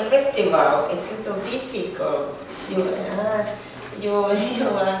you are in a festival, it's a little difficult. You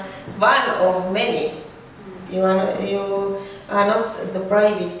are one of many. You are not the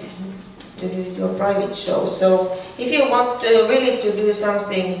private to do your private show. So if you want really to do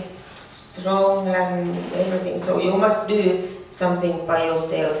something strong and everything, so you must do something by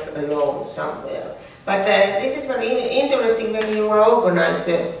yourself alone somewhere. But this is very interesting when you are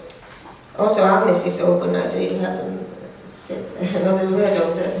organizer. Also, Agnes is organizer. You haven't said another word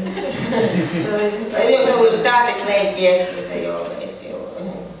of that. So we started late. Yes, you say always.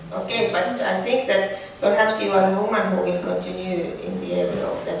 Okay, but I think that perhaps you are the woman who will continue in the area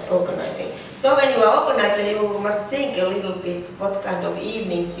of that organizing. So when you are organizer, you must think a little bit what kind of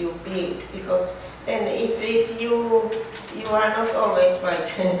evenings you build, because then if you are not always right,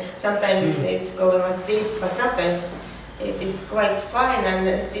 sometimes it's going like this, but sometimes it is quite fine, and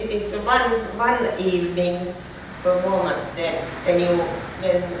it is one evenings performance, then you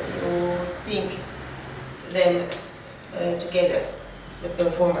think them together, the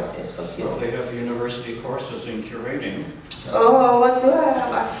performances for you. Well, they have university courses in curating. Oh, what do I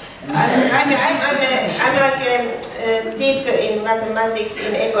have? I'm like a teacher in mathematics,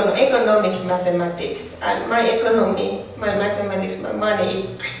 in economic mathematics. My economy, my mathematics, my money is...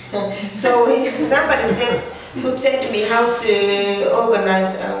 So if somebody should say me how to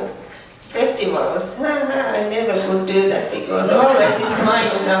organize festivals, I never could do that because always it's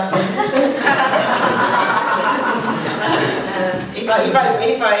minus after.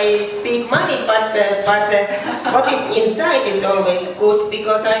 If I speak money, but what is inside is always good,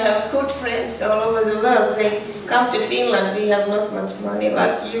 because I have good friends all over the world. They come to Finland, we have not much money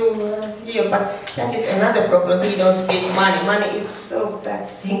like you here, but that is another problem. We don't speak money. Money is so bad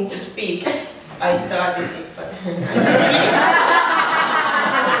thing to speak. I started it, but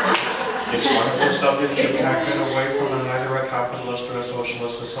It's one of those subjects you can't get away from in either a capitalist or a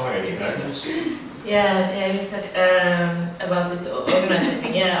socialist society, Agnes. Yeah, you said about this organizing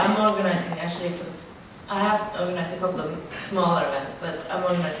thing. Yeah, I'm organizing actually for the... I have organized a couple of smaller events, but I'm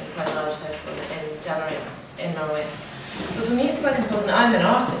organizing quite a large festival in January in Norway. But for me it's quite important. I'm an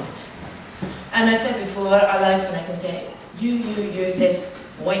artist. And I said before, I like when I can say, you, this,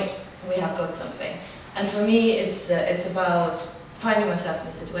 wink, we have got something. And for me it's about finding myself in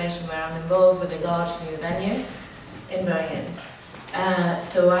a situation where I'm involved with a large new venue in Bergen.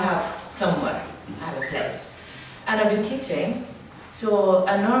 So I have somewhere, I have a place. And I've been teaching, so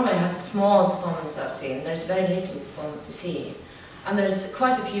Norway has a small performance art scene. There's very little performance to see. And there's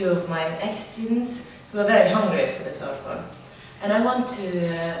quite a few of my ex-students who are very hungry for this art form. And I want to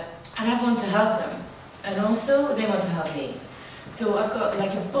help them. And also, they want to help me. So I've got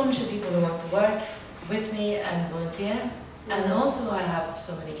like a bunch of people who want to work with me and volunteer. And also I have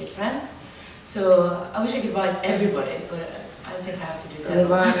so many good friends. So I wish I could invite everybody, but I think I have to do something.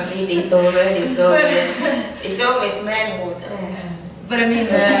 We did it already, so it's always manhood. But I mean,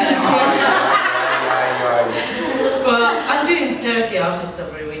 well, I'm doing 30 artists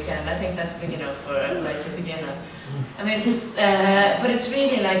every weekend. I think that's big enough for like a beginner. I mean, but it's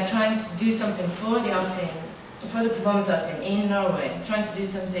really like trying to do something for the art scene, for the performance art scene in Norway, trying to do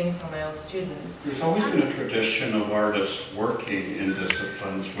something for my old students. There's always been a tradition of artists working in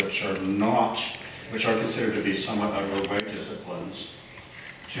disciplines which are considered to be somewhat out of the way disciplines,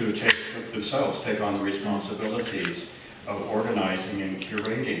 to take on the responsibilities of organizing and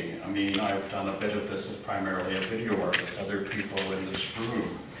curating. I mean, I've done a bit of this as primarily a video artist. Other people in this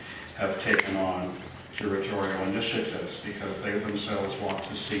room have taken on curatorial initiatives because they themselves want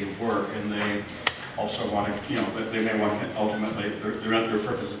to see work, and they also want to, they may want to ultimately, their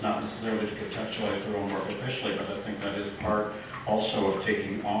purpose is not necessarily to contextualize their own work officially, but I think that is part also of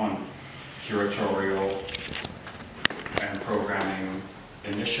taking on curatorial and programming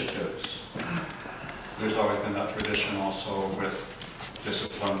initiatives. There's always been that tradition also with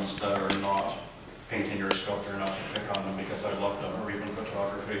disciplines that are not painting or sculpture, not to pick on them because I love them, or even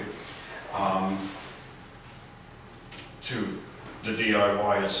photography, to the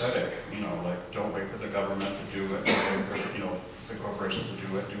DIY aesthetic, like don't wait for the government to do it, the corporations to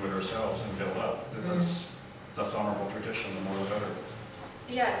do it ourselves and build up. That's honorable tradition, the more the better.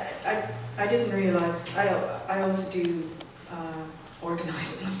 Yeah, I didn't realise, I also do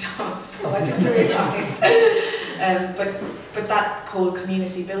organising stuff, so I didn't realise. But that whole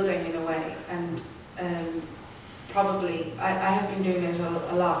community building in a way, and probably, I have been doing it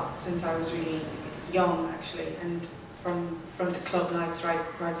a lot since I was really young actually, and from the club nights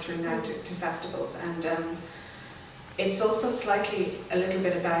right through now to festivals, and it's also slightly a little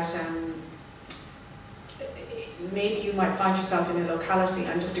bit about maybe you might find yourself in a locality.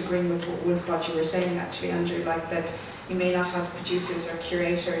 I'm just agreeing with what you were saying actually, Andrew, like that you may not have producers or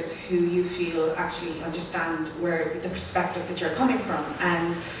curators who you feel actually understand where the perspective that you're coming from,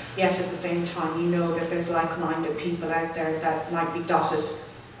 and yet at the same time you know that there's like-minded people out there that might be dotted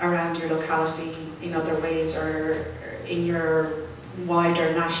around your locality in other ways, or in your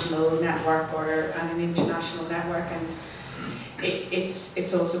wider national network or an international network, and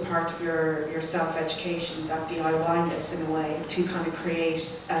it's also part of your self-education, that DIY-ness in a way, to kind of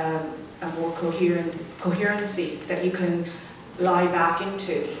create a more coherency that you can lie back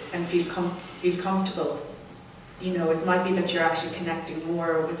into and feel comfortable. It might be that you're actually connecting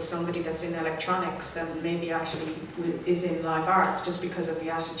more with somebody that's in electronics than maybe actually is in live art, just because of the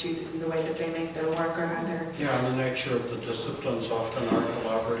attitude and the way that they make their work, or how they're... Yeah, and the nature of the disciplines often are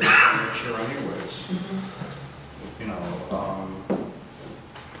collaborative in nature anyways.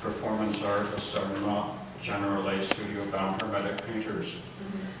 Performance artists are not generally studio-bound hermetic painters.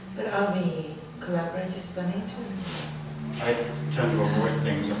 But are we collaborators by nature? I tend to avoid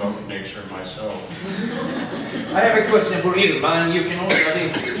things about nature myself. I have a question for Irma, and you can also, I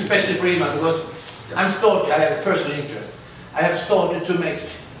think, especially for Irma, because I have a personal interest. I have started to make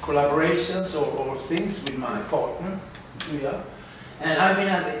collaborations or things with my partner, Julia. And I've been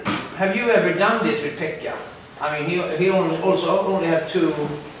asking, have you ever done this with Pekka? I mean, he only had 2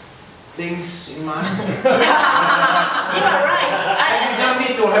 things in mind. You are right. Have you done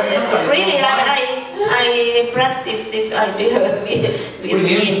it or have you not done it? Really, I practiced this idea with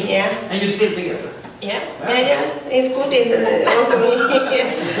him. Yeah. And you're still together? Yeah. He's good in also. He's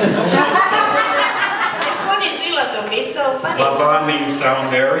good in philosophy. It's so funny. Baba means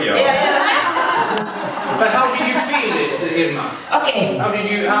down there, yeah. But how did you feel this, Irma? Okay. How did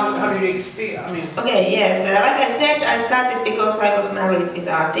you experience? I mean. Okay. Yes. Like I said, I started because I was married with an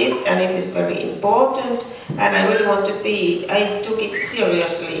artist, and it is very important. And I really want to be. I took it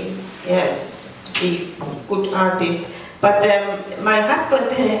seriously. Yes, to be good artist. But my husband,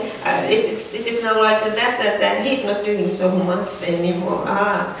 it is now like that he's not doing so much anymore.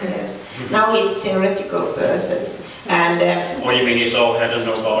 Yes. Now he's a theoretical person, and. What, you mean he's all head and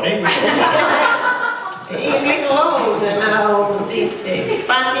no body? He's a little old now these days,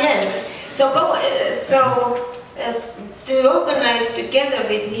 but yes. So to organize together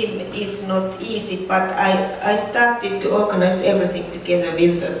with him is not easy, but I started to organize everything together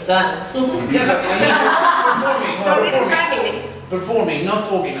with the son. Yeah, but performing. So this is family. Performing, not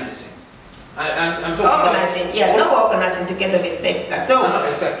organizing. I'm talking organizing, about... yeah, no organizing together with Pekka. So,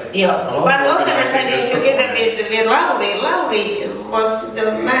 exactly. Yeah, but organizing together with Lauri. Lauri was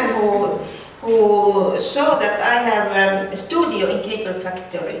the man who saw that I have a studio in cable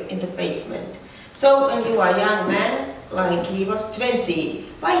factory in the basement. So when you are a young man, like he was 20,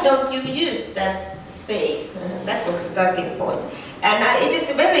 why don't you use that space? That was the starting point. And it is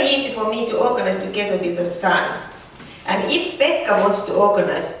very easy for me to organize together with the son. And if Pekka wants to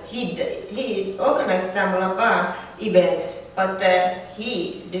organize, he organizes some Lapa events, but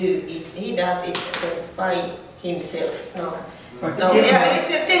he does it by himself. No, yeah, it's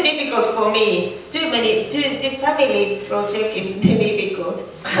too difficult for me. This family project is too difficult.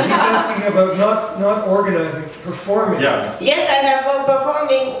 He's asking about not organizing, performing. Yeah. Yes, I have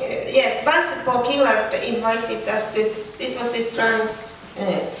performing. Yes, once Paul Killard invited us to. This was his trans.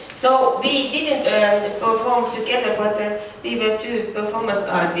 So we didn't perform together, but we were 2 performance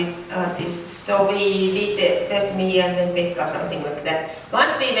artists. So we did first me and then Pekka, something like that.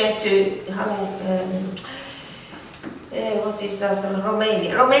 Once we went to what is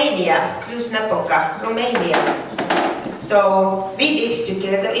Romania, Cluj-Napoca, Romania. So we did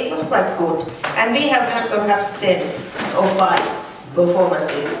together, it was quite good. And we have done perhaps 10 or 5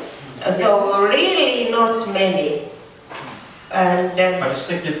 performances. So really not many. And But a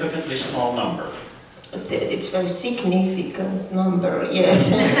significantly small number. it's a very significant number,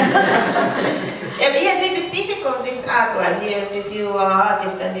 yes. Yes, it is difficult, this art life, yes, if you are an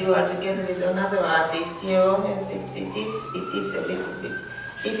artist and you are together with another artist, yes, it is a little bit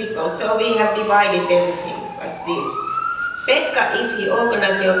difficult. So we have divided everything like this. Pekka, if he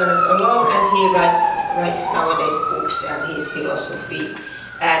organizes alone, and he writes nowadays books and his philosophy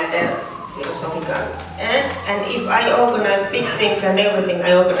and philosophical. And if I organize big things and everything,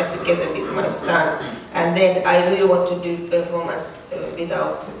 I organize together with my son. And then I really want to do performance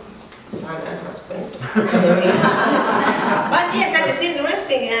without son and husband. But yes, that is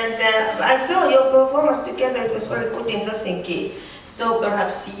interesting, and I saw your performance together, it was very good in Helsinki. So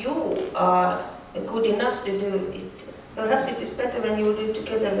perhaps you are good enough to do it. Perhaps it is better when you do it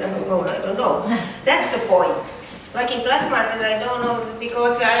together than alone, I don't know. That's the point. Like in Black Market, I don't know,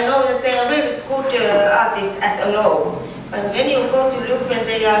 because I know that they are really good artists as alone. But when you go to look when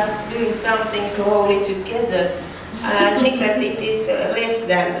they are doing something slowly together, I think that it is less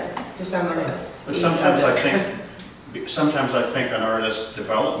than to summarize. But sometimes I think an artist's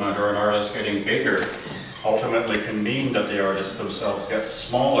development or an artist getting bigger ultimately can mean that the artists themselves get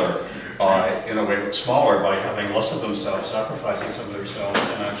smaller by, in a way, smaller by having less of themselves, sacrificing some of themselves,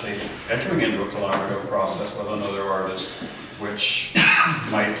 and actually entering into a collaborative process with another artist, which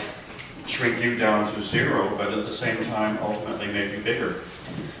might shrink you down to 0, but at the same time ultimately make you bigger.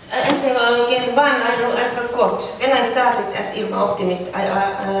 And so again, I forgot. When I started as Irma Optimist,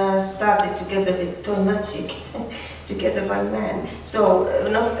 I started together with Toy Magic, together one man. So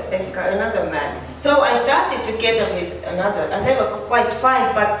not Pekka, another man. So I started together with another, and they were quite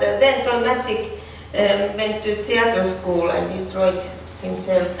fine. But then Toy Magic went to theater school and destroyed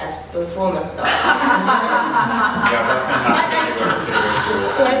himself as performance star. Yeah, that can happen to theater school.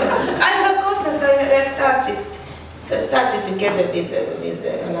 I forgot that I started together with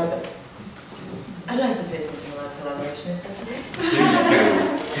another. I'd like to say something about collaboration, if that's okay.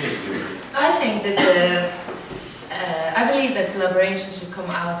 Please do. I think that I believe that collaboration should come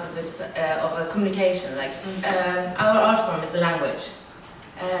out of a communication. Like our art form is a language,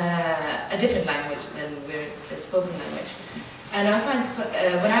 a different language than the spoken language. And I find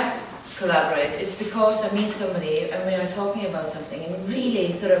when I collaborate, it's because I meet somebody and we are talking about something, and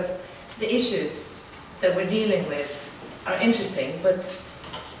really sort of the issues that we're dealing with are interesting, but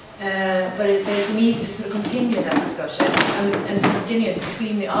there's a need to sort of continue that discussion and to continue it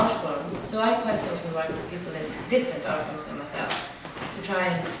between the art forms. So I quite often work with people in different art forms than myself to try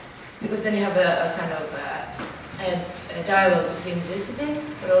and, because then you have a kind of a dialogue between the disciplines,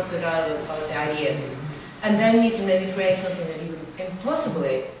 but also a dialogue about the ideas. And then you can maybe create something that you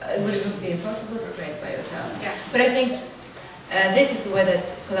impossibly, would it be impossible to create by yourself. Yeah. But I think this is the way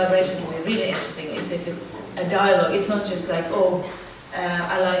that collaboration can be really interesting, is if it's a dialogue. It's not just like, oh,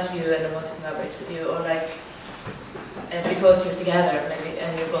 I like you and I want to collaborate with you, or like, because you're together, maybe,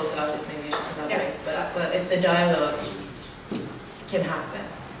 and you're both artists, maybe you should collaborate. Yeah. But if the dialogue can happen.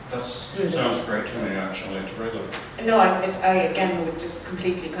 That sounds great to me, actually. It's really... No, I again would just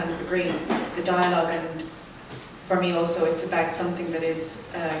completely kind of agree. The dialogue, and for me also, it's about something that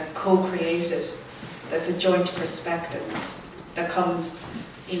is co-created, that's a joint perspective, that comes,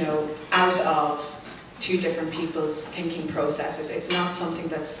 you know, out of two different people's thinking processes. It's not something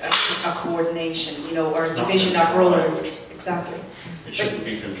that's a coordination, you know, or a division of roles. Exactly. It shouldn't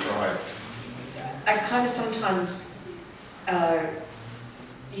be contrived. I kind of sometimes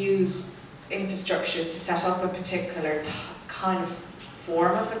use infrastructures to set up a particular kind of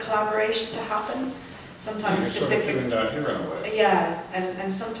form of a collaboration to happen. Sometimes You're specific. sort of doing that here in a way. Yeah,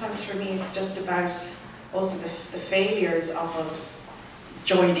 and sometimes for me it's just about also the failures of us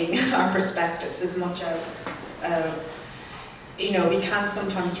joining our perspectives, as much as you know, we can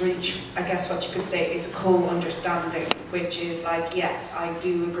sometimes reach, I guess what you could say is a co-understanding, which is like, yes, I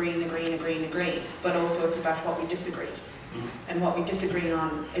do agree, but also it's about what we disagree. And what we disagree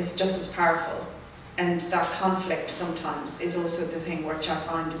on is just as powerful. And that conflict sometimes is also the thing which I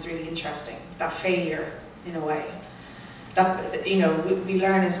find is really interesting, that failure in a way. That, you know, we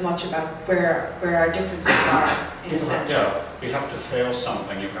learn as much about where our differences are, in a sense. Yeah, you have to fail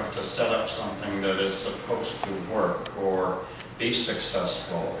something, you have to set up something that is supposed to work or be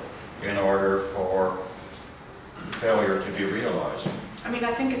successful in order for failure to be realized. I mean,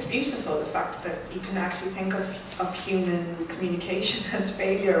 I think it's beautiful, the fact that you can actually think of human communication as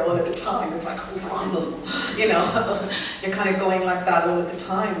failure all of the time. It's like, you know, you're kind of going like that all of the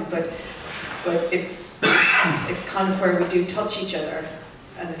time, but it's kind of where we do touch each other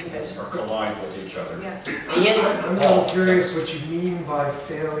a little bit. Or collide with each other. Yeah. Yes. I'm a little curious what you mean by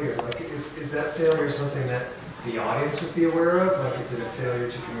failure. Like, is that failure something that the audience would be aware of? Like, is it a failure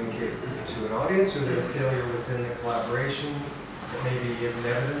to communicate to an audience, or is it a failure within the collaboration that maybe isn't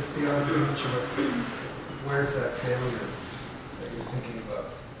evident to the audience? Where's that failure that you're thinking about?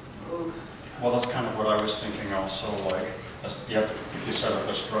 Well, that's kind of what I was thinking also, like, if you set up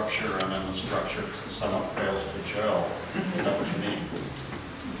a structure and then the structure somewhat fails to gel, is that what you mean?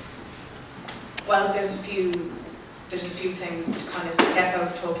 Well, there's a few things to kind of, I guess I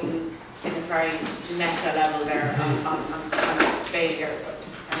was talking in a very meta level there on kind of failure, but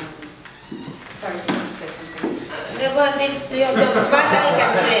sorry, do you want to say something? Well, it's your job, but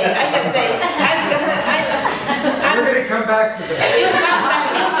I can say, We're going to come back to that.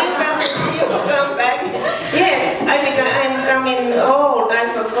 you come back. Yes, I'm coming old,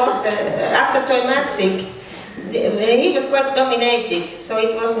 I forgot, after Toy Magic, he was quite dominated, so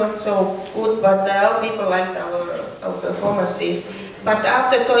it was not so good, but our people liked our performances. But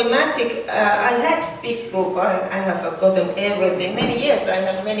after Toy Magic, I had big group. I have forgotten everything. Many years I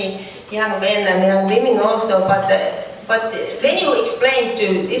have many young men and young women also. But when you explain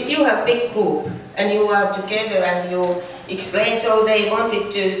if you have big group and you are together and you explain, so they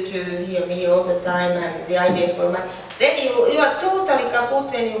wanted to hear me all the time and the ideas for my. Then you are totally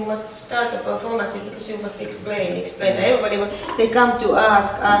kaput when you must start a performance because you must explain. Everybody they come to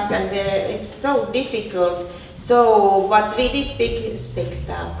ask, and it's so difficult. So, but we did big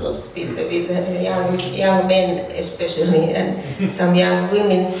spectacles with young men especially, and some young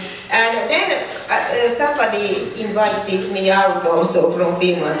women. And then somebody invited me out also from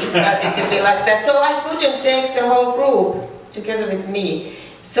Finland. It started to be like that. So I couldn't take the whole group together with me.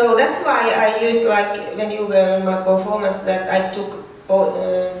 So that's why I used, like when you were in my performance, that I took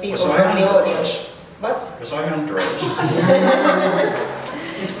people from the audience. What? Because I am drugs.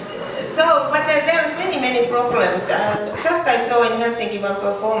 So, but there's many problems. Just I saw in Helsinki one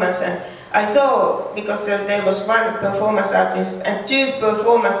performance, and I saw, because there was one performance artist and two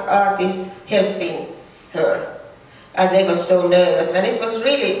performance artists helping her. And they were so nervous, and it was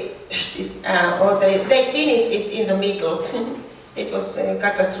really, or they finished it in the middle. It was a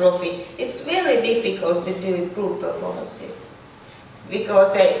catastrophe. It's very difficult to do group performances.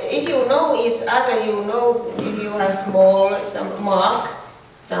 Because if you know each other, you know if you have small, some mark,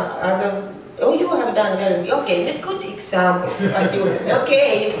 some other, oh, you have done very good. Okay, a good example.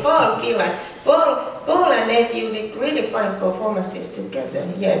 Okay, Paul Kiva. Paul and Ed, you did really fine performances together.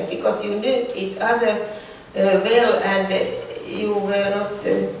 Yes, because you knew each other well, and you were not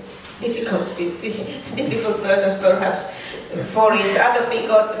difficult persons perhaps for each other,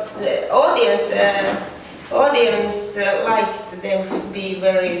 because the audience liked them to be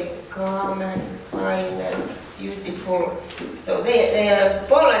very calm and fine and beautiful. So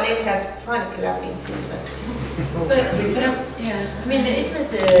Paul and Ed has fun club in Finland. I mean, isn't it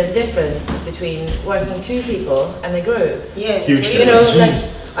the difference between working two people and a group? Yes. Huge difference.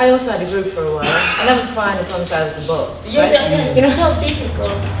 Like, I also had a group for a while, and that was fine as long as I was the boss. Yes, right? yes, it's so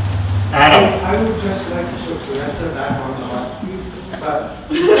difficult. I would just like to put the rest of that on the hot seat, but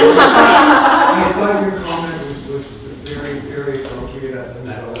I thought your comment was very, very appropriate at the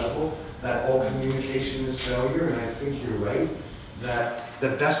meta level, that all communication is failure, and I think you're right, that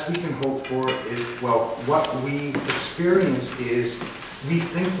the best we can hope for is, well, what we experience is we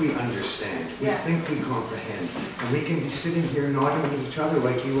think we understand, we think we comprehend, and we can be sitting here nodding at each other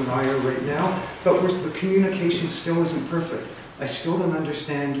like you and I are right now, but the communication still isn't perfect. I still don't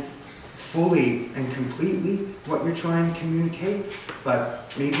understand fully and completely what you're trying to communicate,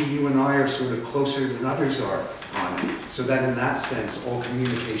 but maybe you and I are sort of closer than others are on it, so that in that sense, all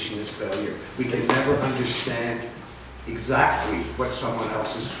communication is failure. We can never understand exactly what someone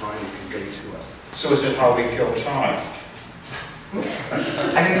else is trying to convey to us. So is it how we kill time?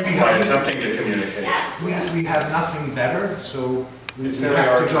 I think we By have, attempting to communicate. we have nothing better, so we It's very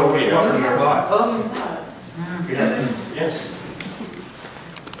have to go with what we've got. We have, yes.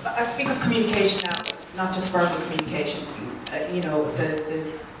 I speak of communication now, not just verbal communication. You know,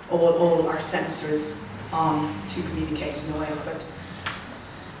 all our sensors on to communicate in a way. But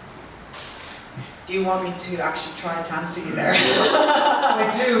do you want me to actually try to answer you there?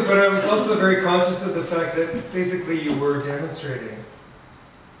 I do, but I was also very conscious of the fact that basically you were demonstrating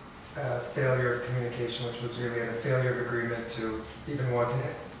a failure of communication, which was really a failure of agreement to even want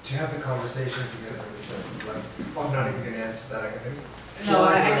to have the conversation together, in the sense of like, well, I'm not even going to answer that. No,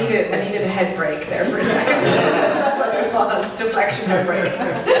 I needed a head break there for a second. That's what it was, deflection head break.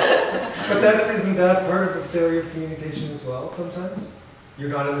 But isn't that part of a failure of communication as well sometimes? You're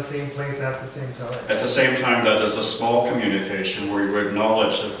not in the same place at the same time. At the same time, that is a small communication where you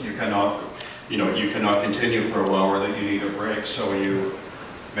acknowledge that you cannot continue for a while, or that you need a break, so you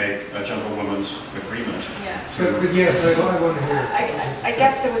make a gentlewoman's agreement. Yeah. But yes, I want to hear. I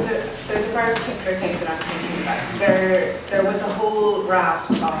guess there's a very particular thing that I'm thinking about. There was a whole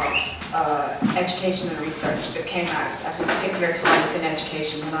raft of education and research that came out at a particular time within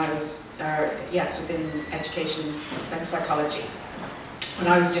education when I was, within education and psychology, when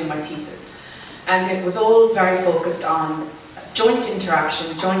I was doing my thesis. And it was all very focused on joint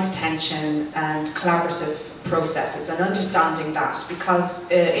interaction, joint attention, and collaborative processes, and understanding that, because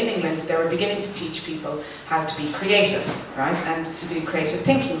in England they were beginning to teach people how to be creative, right, and to do creative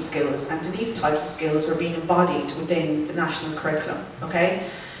thinking skills, and these types of skills were being embodied within the national curriculum, okay?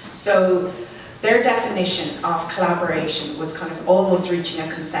 So their definition of collaboration was kind of almost reaching a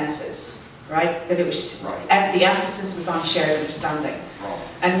consensus, right, that it was, the emphasis was on shared understanding.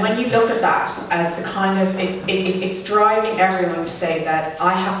 And when you look at that as the kind of, it's driving everyone to say that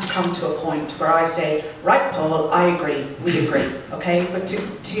I have to come to a point where I say, right, Paul, I agree, we agree, okay? But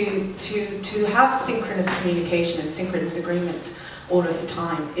to have synchronous communication and synchronous agreement all of the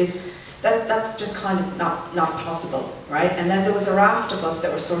time that's just kind of not possible, right? And then there was a raft of us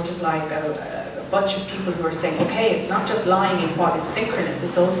that were sort of like a bunch of people who were saying, okay, it's not just lying in what is synchronous,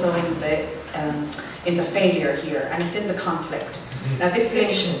 it's also in the failure here, and it's in the conflict. Now this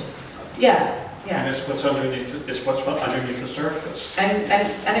links, And it's what's underneath the surface. And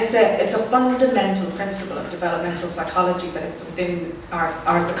it's a fundamental principle of developmental psychology that it's within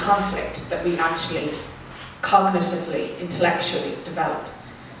the conflict that we actually cognitively, intellectually develop.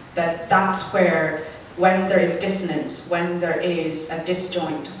 That's where, when there is dissonance, when there is a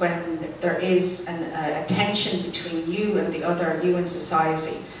disjoint, when there is a tension between you and the other, you and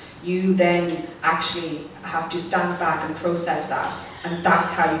society, you then actually have to stand back and process that, and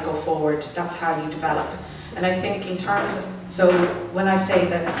that's how you go forward, that's how you develop. And I think in terms of So when I say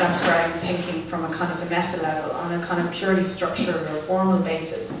that, that's where I'm thinking from a kind of a meta level, on a kind of purely structured or formal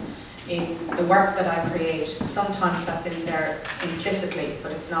basis. In the work that I create, sometimes that's in there implicitly,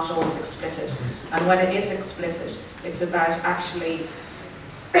 but it's not always explicit. And when it is explicit, it's about actually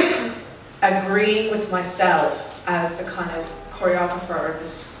agreeing with myself as the kind of choreographer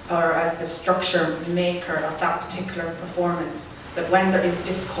or as the structure maker of that particular performance, that when there is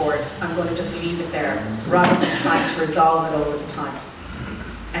discord, I'm going to just leave it there rather than trying to resolve it all the time,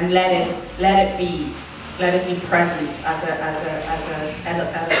 and let it be present as an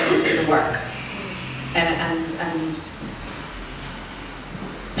element of the work, and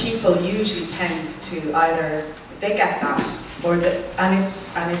people usually tend to either they get that, or and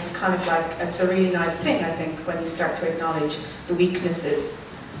it's kind of like, it's a really nice thing, I think, when you start to acknowledge the weaknesses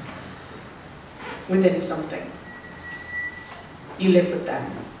within something. You live with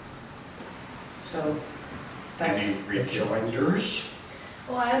them. So that's... Any rejoinders?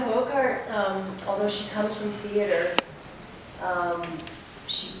 Well, Anne Bogart, although she comes from theater,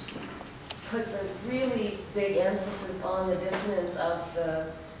 she puts a really big emphasis on the dissonance of the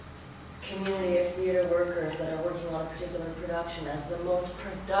community of theater workers that are working on a particular production as the most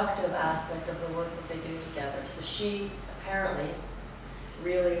productive aspect of the work that they do together. So she apparently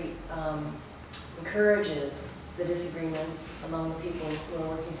really encourages the disagreements among the people who are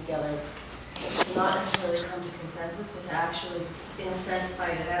working together to not necessarily come to consensus, but to actually, in a sense,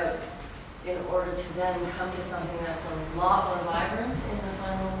 fight it out in order to then come to something that's a lot more vibrant in the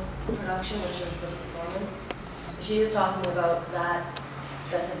final production, which is the performance. So she is talking about that.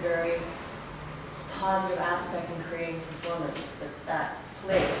 That's a very positive aspect in creating performance, that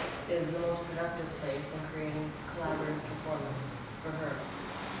place is the most productive place in creating collaborative performance for her.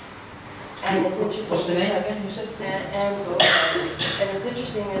 And it's interesting. What's the name again, you said? And what's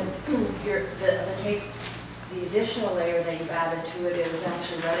interesting is the additional layer that you've added to it is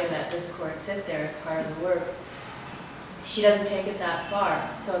actually letting that discord sit there as part of the work. She doesn't take it that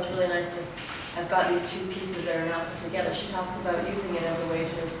far, so it's really nice to have got these two pieces that are now put together. She talks about using it as a way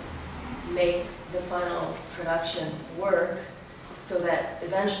to make the final production work, so that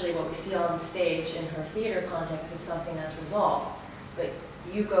eventually what we see on stage in her theater context is something that's resolved. But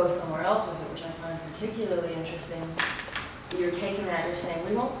you go somewhere else with it, which I find particularly interesting. You're taking that, you're saying,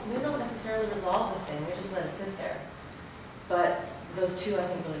 we don't necessarily resolve the thing, we just let it sit there. But those two, I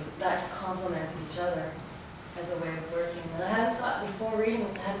think, really, that complements each other as a way of working. And I hadn't thought, before reading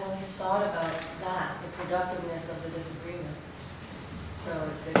this, I hadn't really thought about that, the productiveness of the disagreement. So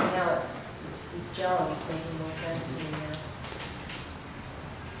now it's gelling, it's making more sense to me now.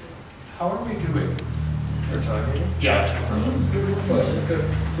 How are we doing? We're talking? Yeah, temporarily.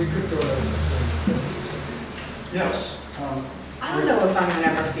 We could go ahead. Yes. I don't know if anyone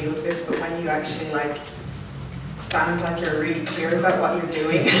ever feels this, but when you actually like sound like you're really clear about what you're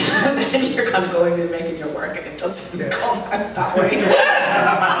doing, and then you're kind of going and making your work, and it doesn't come out that way.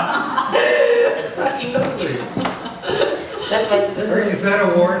 That's why it's Is that a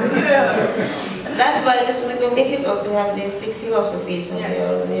warning? That's why it's really difficult to have these big philosophies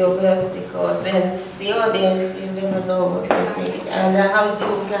of your work, because then the audience, you never know what they think and how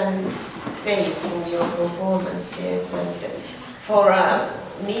you can say it in your performances. And for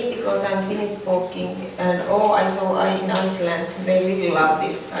me, because I'm Finnish speaking, and I saw in Iceland, they really love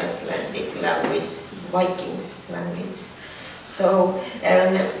this Icelandic language, Vikings language. So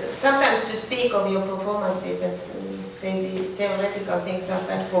sometimes to speak of your performances and say these theoretical things are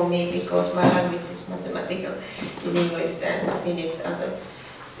bad for me, because my language is mathematical in English and Finnish other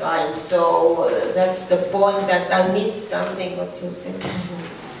times. So that's the point, that I missed something what you said.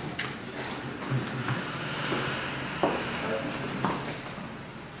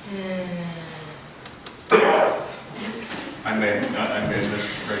 I may have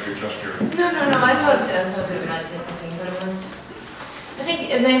misread your gesture. No. I thought you might say something, but I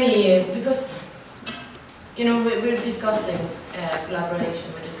think it may be because, you know, we're discussing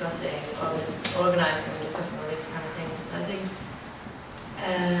collaboration, we're discussing all this organizing, we're discussing all these kind of things. But I think,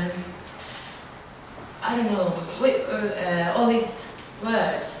 I don't know, all these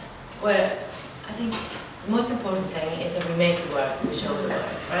words, where I think the most important thing is that we make the work, we show the work,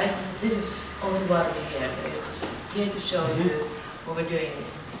 right? This is also why we're here. We're here to show you what we're doing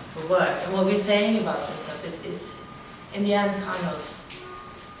for work. And what we're saying about this stuff is in the end, kind of,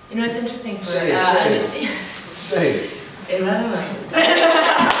 you know, it's interesting for... Say it. Irrelevant.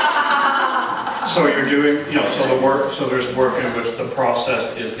 So you're doing, you know, so there's work in which the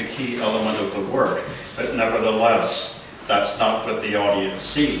process is the key element of the work, but nevertheless, that's not what the audience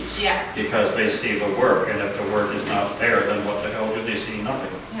sees. Yeah. Because they see the work, and if the work is not there, then what the hell do they see?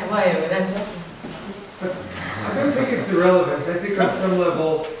 Nothing. Yeah, why are we then talking? I don't think it's irrelevant. I think on some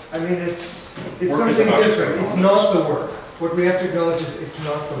level, I mean, it's Work is something about different. It's economics. not the work. What we have to acknowledge is it's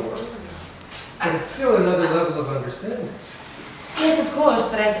not the work. But it's still another level of understanding. Yes, of course,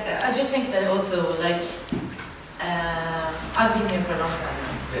 but I just think that also, like, I've been here for a long time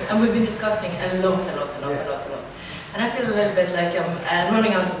now, Yes. and we've been discussing a lot. And I feel a little bit like I'm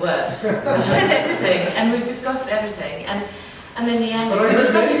running out of words. I've said everything, and we've discussed everything, and in the end, But if we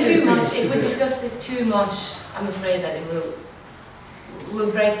discuss it too much, things to if we do. discuss it too much, I'm afraid that it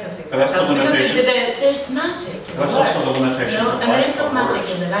will break something for But that's the ourselves, because limitation. there's magic in the That's word, also the limitation you know? of And there is no of magic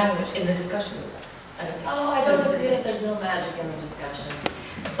words. in the language, in the discussions. I don't think. Oh, I So don't what do you agree say? that there's no magic in the discussions.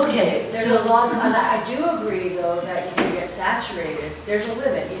 Okay, There's so a lot, and I do agree though that you can get saturated. There's a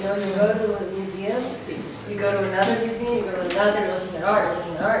limit, you know, you go to a museum, you go to another museum, you go to another, you're looking at art,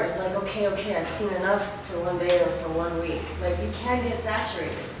 you're like, okay, I've seen enough for one day or for 1 week. Like, you can get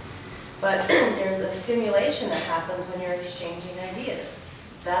saturated. But there's a stimulation that happens when you're exchanging ideas.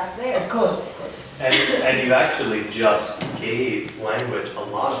 That's there. of course. And you actually just gave language a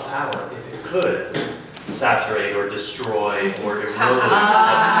lot of power if it could saturate or destroy or erode.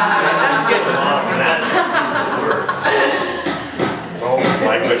 That's good. That's words. Well,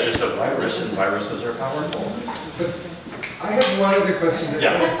 language is a virus, and viruses are powerful. But I have one other question that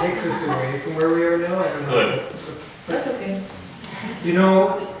Yeah. kind of takes us away from where we are now. I don't know. Good. That's okay. You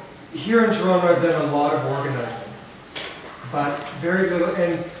know, here in Toronto, I've done a lot of organizing, but very little.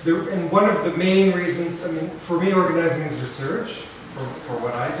 And one of the main reasons, I mean, for me, organizing is research for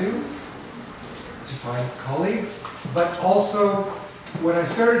what I do, to find colleagues. But also, when I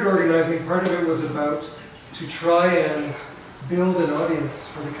started organizing, part of it was about to try and build an audience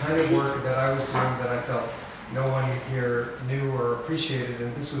for the kind of work that I was doing that I felt no one here knew or appreciated,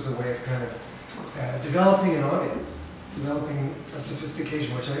 and this was a way of kind of developing an audience, developing a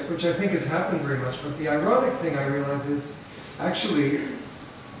sophistication, which I think has happened very much. But the ironic thing I realize is, actually,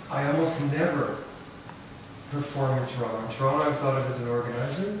 I almost never perform in Toronto. In Toronto, I'm thought of as an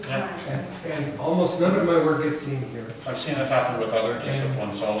organizer, Yeah. and almost none of my work gets seen here. I've seen it happen with other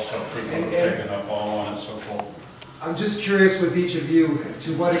disciplines also. People have taken up all on it so full. I'm just curious with each of you,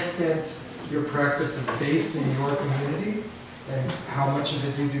 to what extent your practice is based in your community, and how much of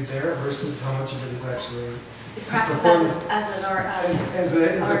it you do there versus how much of it is actually You practice perform as an art,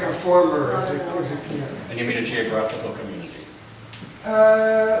 as a performer, as a yeah. And you mean a geographical community?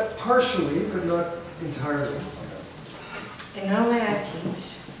 Partially, but not entirely. In Norway, I teach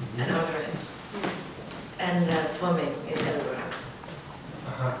and organize, and performing is everywhere else.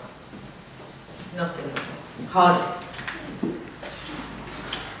 Uh-huh. Not in hardly.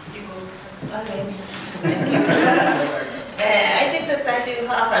 You go first. Okay. I think that I do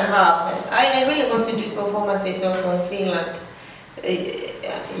half and half. I really want to do performances also in Finland.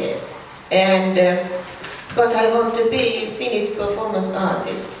 Yes. And because I want to be a Finnish performance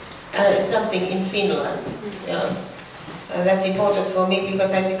artist. Something in Finland. Yeah. That's important for me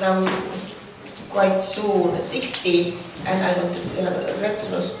because I become quite soon 60 and I want to have a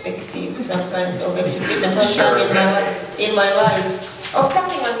retrospective, some kind of exhibition in my life. Or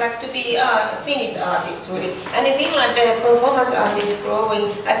something like that, to be a Finnish artist really. And in Finland the performance art is growing.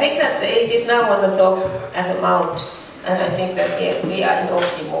 I think that it is now on the top as a mount. And I think that yes, we are in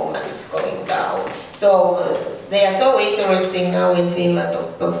optimum and it's going down. So they are so interesting now in Finland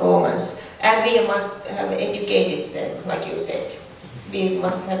of performance. And we must have educated them, like you said. We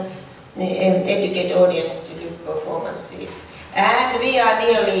must have educated audience to do performances. And we are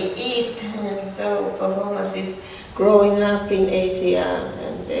nearly east, so performance is growing up in Asia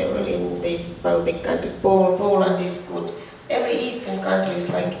and really in this Baltic country. Poland is good. Every eastern country is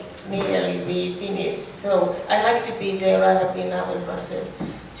like nearly we Finnish. So I like to be there. I have been now in Russia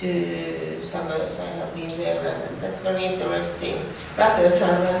 2 summers. I have been there and that's very interesting. Russians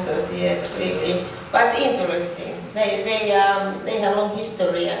are Russians, yes, really. But interesting. They have long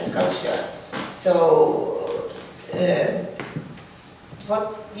history and culture. So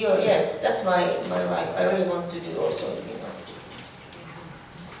yes, that's my life. I really want to do also in Finland.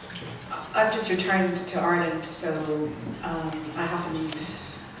 I've just returned to Ireland, so I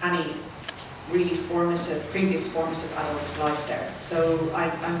haven't any really previous formative adult life there. So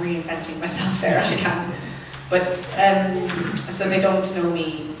I'm reinventing myself there. I can, but so they don't know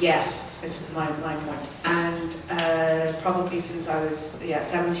me yet. Is my point. And probably since I was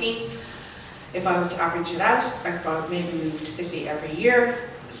 17. If I was to average it out, I probably maybe moved city every year.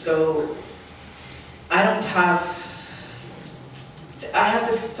 So I have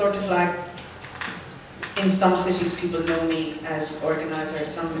this sort of like, in some cities people know me as organizer,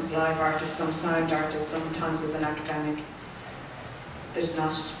 some live artist, some sound artist, sometimes as an academic. There's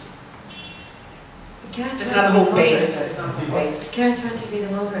not, Can I There's try not a to be whole the base. moderator? There's not a whole base. Can I try to be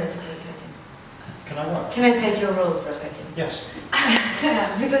the moderator for a second? Can I what? Can I take your role for a second? Yes.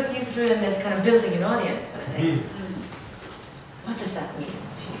 Because you threw in this kind of building an audience kind of thing. What does that mean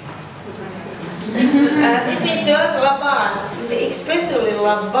to you? It means to us La Bar, especially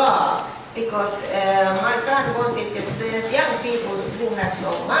La Bar, because my son wanted that the young people who has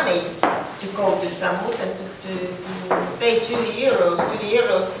no money to go to some museum to pay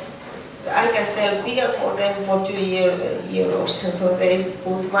 €2. I can sell beer for them for €2, so they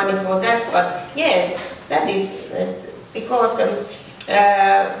put money for that. But yes, that is because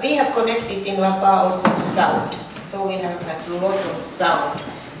we have connected in La Bar also sound, so we have had a lot of sound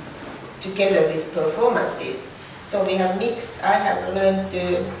together with performances. So we have mixed. I have learned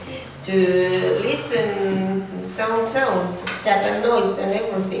to listen sound, tap and noise and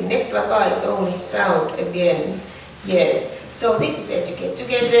everything. Next La Bar is only sound again. Yes. So this is educate to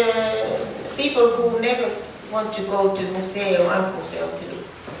get people who never want to go to museum, art museum to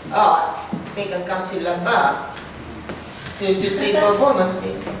art. They can come to La Bar to see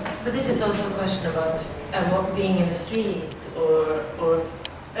performances. But this is also a question about being in the street or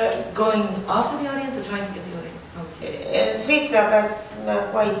going after the audience or trying to get the audience to come to you. Streets are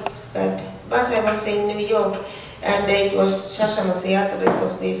quite bad. Once I was in New York and it was Shashama Theater, it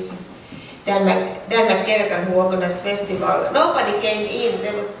was this Dan McKergan who organized festival. Nobody came in.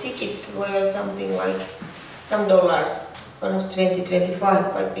 There were tickets were something like some dollars, perhaps 20,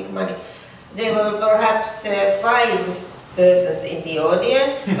 25, quite big money. There were perhaps 5 persons in the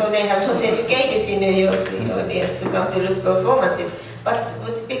audience, so they have not educated in New York the audience to come to look performances. But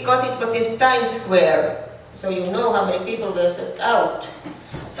because it was in Times Square, so you know how many people were just out.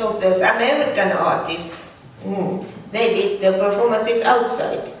 So those American artists, they did the performances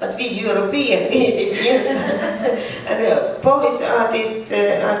outside, but we European, we did inside. And the Polish artist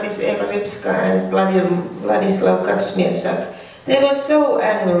Eva Rybska and Vladislav Kaczmierczak, they were so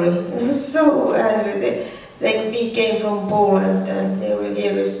angry, so angry. They came from Poland and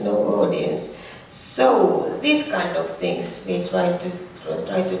here is no audience. So these kind of things we try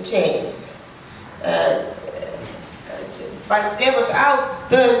to change. But there was out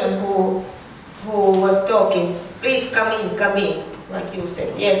person who was talking, please come in, like you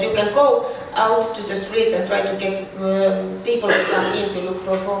said. Yes, you can go out to the street and try to get people to come in to look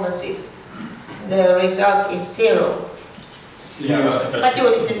performances. The result is 0. Yeah, But you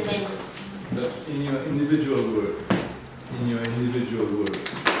didn't make. But in your individual work, In your individual work,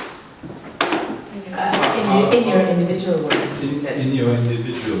 you said. in your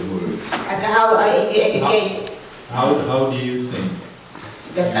individual work, And how I educate. how do you think?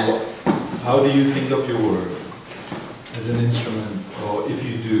 How do you think of your work as an instrument, or if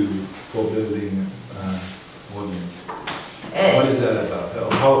you do, for building audience? What is that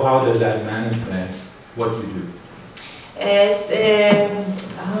about? How does that manifest what you do?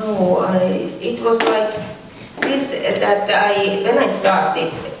 It was like this that when I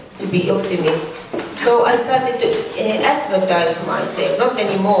started to be optimist, so I started to advertise myself, not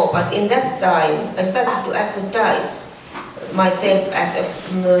anymore, but in that time I started to advertise myself as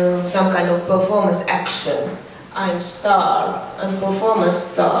some kind of performance action. I'm star, I'm performance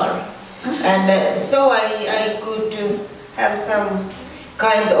star, and so I could have some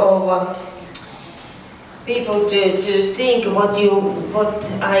kind of people to think what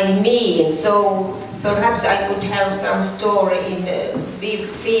I mean. So perhaps I could have some story in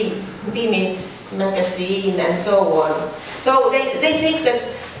Women's magazine and so on. So they think that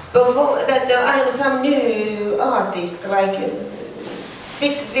I'm some new artist, like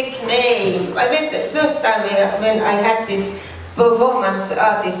big name. I met the first time when I had this performance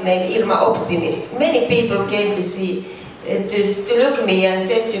artist named Irma Optimist. Many people came to see. To look at me and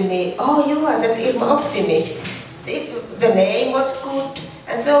said to me, oh, you are that Irma Optimist. The name was good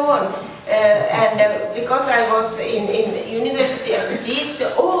and so on. Because I was in university as a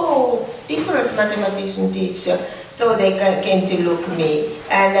teacher, different mathematician teacher, so they came to look at me.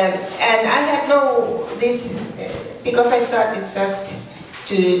 And I had no this, because I started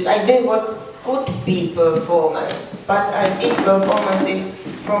I knew what could be performance, but I did performances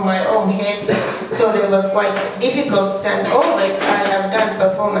from my own head, so they were quite difficult, and always I have done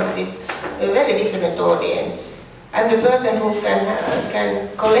performances with a very different audience. I'm the person who can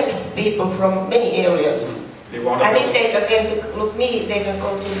collect people from many areas. And if they can to look me, they can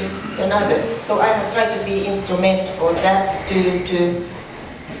go to another. So I have tried to be instrument for that to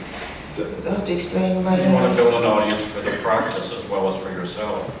how to explain my You want to build an audience for the practice as well as for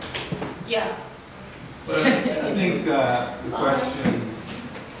yourself. Yeah. Well, I think the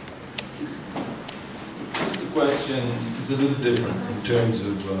question is a little different in terms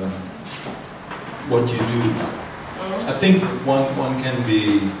of what you do. I think one can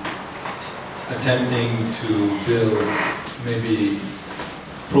be attempting to build maybe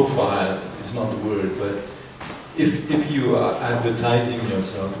profile is not the word, but if you are advertising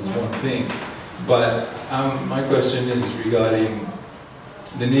yourself is one thing. But my question is regarding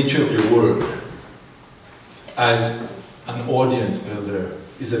the nature of your work as an audience builder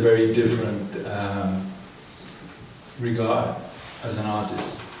is a very different regard as an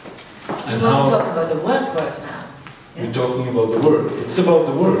artist. And we want to talk about the work now. Yeah? We're talking about the work. It's about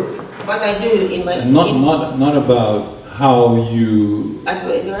the work. What I do in my... And not about how you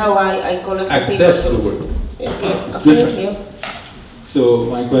how I collect access the work. Okay. It's different. So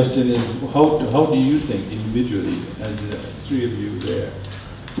my question is, how do you think individually, as three of you there,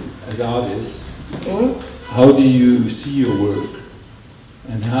 as artists, how do you see your work,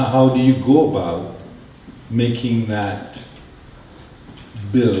 and how do you go about making that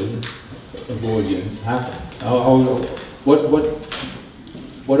build of audience happen?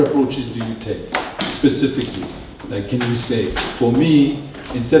 What approaches do you take specifically? Like, can you say, for me,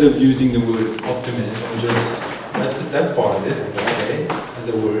 instead of using the word optimist, or just that's part of it, okay, as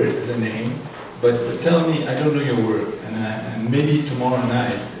a word, as a name. But tell me, I don't know your work, and maybe tomorrow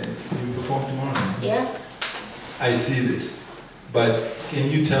night, you perform tomorrow night. Yeah. I see this, but can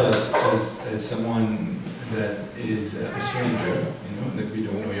you tell us, as someone that is a stranger, you know, that we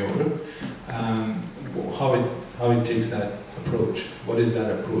don't know your work, how it takes that approach? What is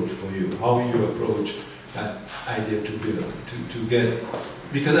that approach for you? How you approach that idea to build, to get?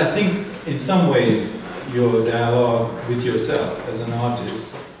 Because I think in some ways your dialogue with yourself as an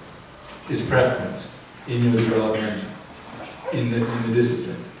artist is preference in your development in the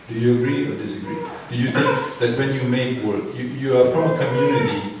discipline. Do you agree or disagree? Do you think that when you make work, you are from a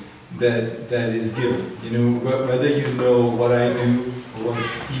community that is given, you know, whether you know what I do or what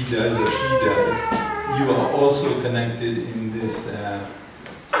he does or she does, you are also connected in this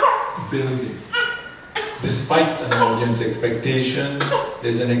building. Despite an audience expectation,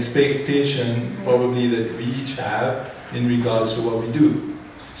 there's an expectation probably that we each have in regards to what we do.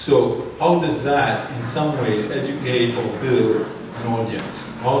 So how does that in some ways educate or build an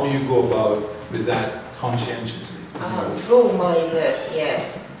audience? How do you go about with that conscientiously? Through my work,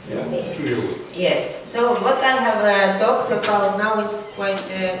 yes. Yeah, through your work. Yes. So what I have talked about now, it's quite,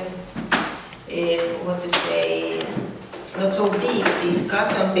 what to say, not so deep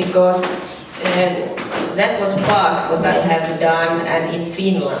discussion, because that was past what I have done and in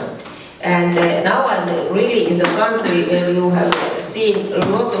Finland. And now I'm really in the country where you have seen a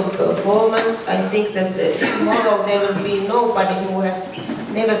lot of performance. I think that tomorrow there will be nobody who has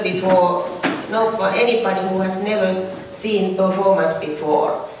never before, anybody who has never seen performance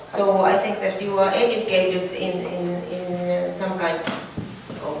before. So I think that you are educated in some kind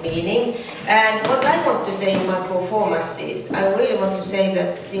of meaning. And what I want to say in my performances, I really want to say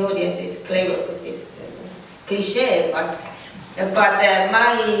that the audience is clever with this cliché, but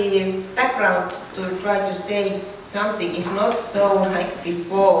my background to try to say something is not so like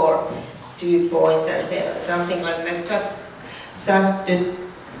before 2 points and something like that, just to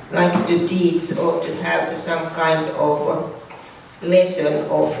like to teach or to have some kind of lesson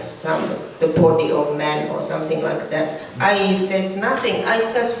of the body of man or something like that. I says nothing. I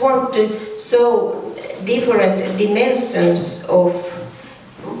just want to show different dimensions of,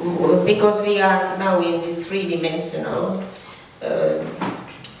 because we are now in this three-dimensional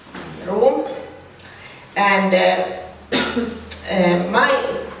room, and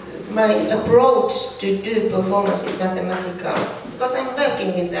my approach to do performance is mathematical, because I'm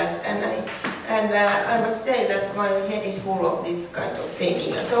working with that, and I must say that my head is full of this kind of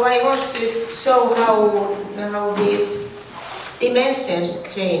thinking. And so I want to show how these dimensions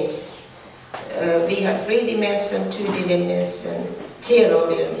change. We have 3-dimension, 2-dimension,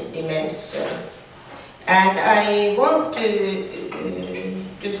 0-dimension. And I want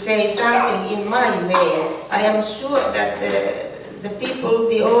to say something in my way. I am sure that the people,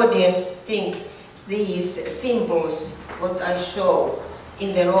 the audience, think these symbols, what I show,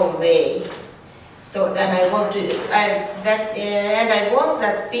 in their own way. So then I want to, and I want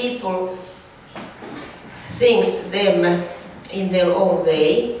that people thinks them in their own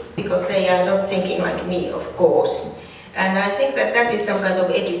way, because they are not thinking like me, of course. And I think that that is some kind of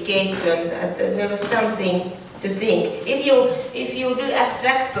education, that there is something to think. If you do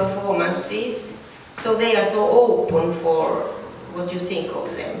abstract performances, so they are so open for what you think of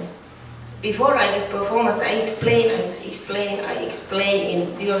them. Before I do performance, I explain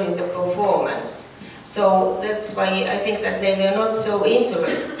during the performance. So that's why I think that they were not so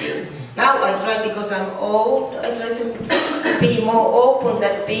interesting. Now I try, because I'm old, I try to be more open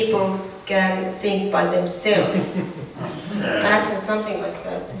that people can think by themselves. I said something like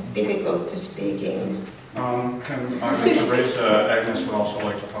that. Difficult to speak English. Can Teresa, Agnes would also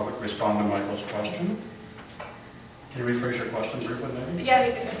like to respond to Michael's question. Can you rephrase your question briefly, maybe?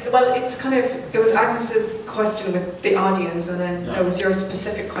 Yeah, well, it's kind of, there was Agnes's question with the audience, and then there was your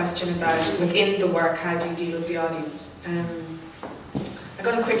specific question about within the work, how do you deal with the audience? I'm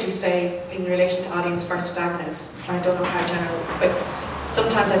going to quickly say, in relation to audience, first with Agnes, I don't know how general, but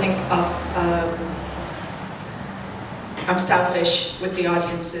sometimes I think of, I'm selfish with the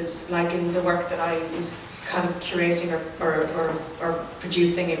audiences, like in the work that I was kind of curating or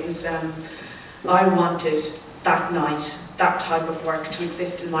producing, it was, I wanted that night, that type of work to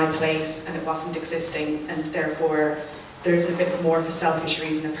exist in my place, and it wasn't existing, and therefore there's a bit more of a selfish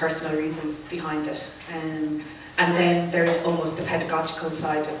reason, a personal reason behind it. And then there's almost the pedagogical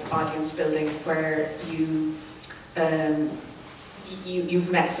side of audience building, where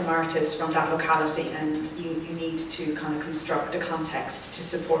you've met some artists from that locality, and you need to kind of construct a context to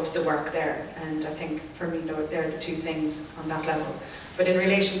support the work there. And I think for me, they're the two things on that level. But in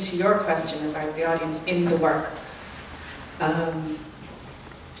relation to your question about the audience in the work,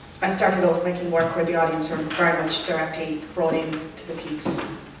 I started off making work where the audience were very much directly brought into the piece.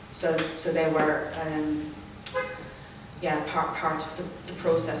 So they were, part of the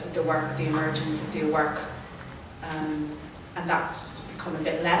process of the work, the emergence of the work. And that's become a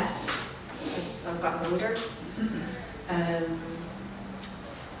bit less as I've gotten older.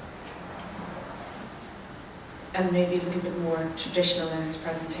 And maybe a little bit more traditional in its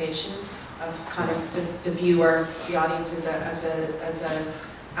presentation of kind of the viewer, the audience as a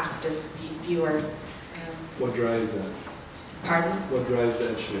active viewer. What drives that? Pardon? What drives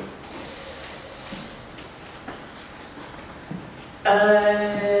that shift?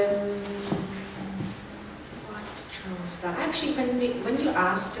 What drove that? Actually, when you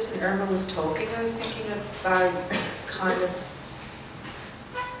asked us and Irma was talking, I was thinking about kind of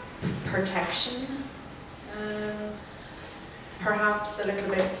protection. Perhaps a little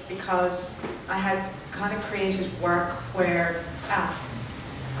bit because I had kind of created work where,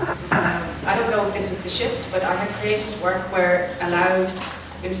 this is, I don't know if this was the shift, but I had created work where allowed,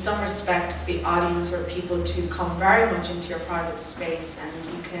 in some respect, the audience or people to come very much into your private space, and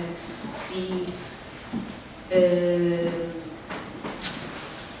you can see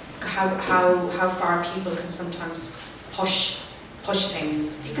how far people can sometimes push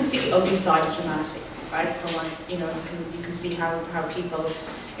things. You can see the ugly side of humanity. Right, for one, you can see how people,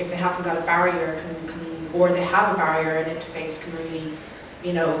 if they haven't got a barrier, or they have a barrier, an interface can really,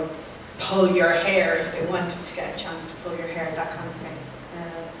 pull your hair if they wanted to get a chance to pull your hair, that kind of thing.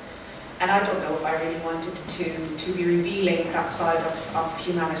 And I don't know if I really wanted to be revealing that side of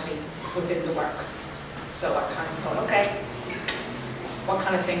humanity within the work. So I kind of thought, okay, what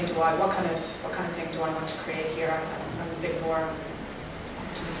kind of thing do I want to create here? I'm a bit more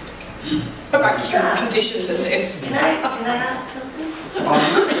optimistic about human condition than this. Can I ask something?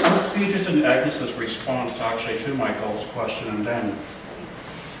 I'm interested in Agnes's response actually to Michael's question, and then.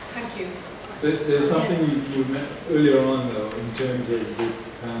 Thank you. There's something you met earlier on though, in terms of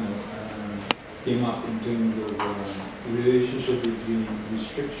this panel, came up in terms of the relationship between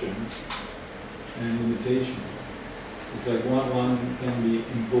restrictions and limitation. It's like one can be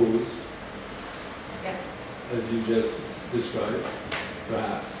imposed, yeah, as you just described,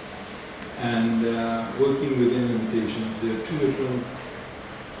 perhaps. And working within limitations, there are two different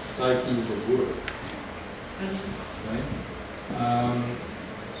cycles of work, right?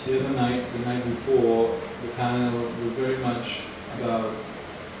 The other night, the night before, the panel was very much about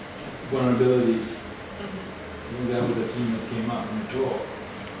vulnerability. I think that was a theme that came up in the talk.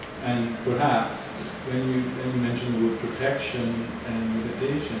 And perhaps when you mentioned the word protection and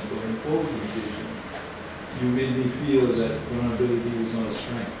limitations or imposed limitations, you made me feel that vulnerability was not a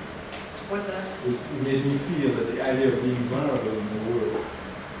strength. What's that? It made me feel that the idea of being vulnerable in the world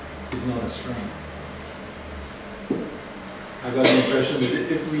is not a strength. I got the impression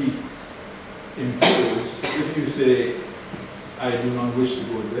that if we impose, if you say, I do not wish to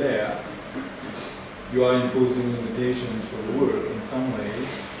go there, you are imposing limitations for the work in some ways,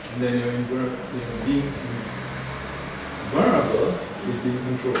 and then being vulnerable is being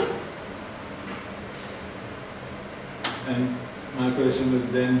controlled. And my question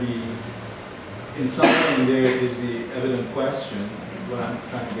would then be, in some way there is the evident question, what I'm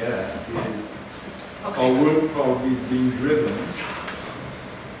trying to get at is, our work probably is being driven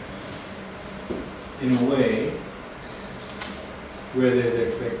in a way where there's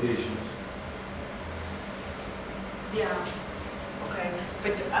expectations. Yeah, okay.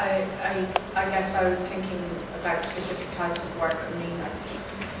 But I guess I was thinking about specific types of work. I mean,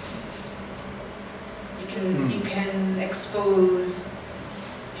 you can expose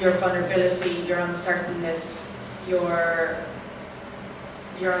your vulnerability, your uncertainness, your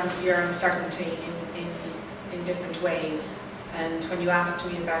uncertainty in different ways. And when you asked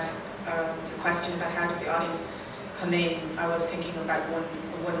me about the question about how does the audience come in, I was thinking about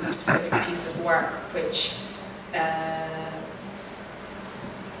one specific piece of work, which,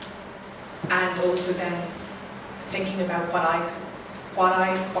 and also then thinking about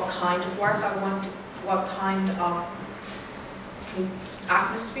what kind of work I want, what kind of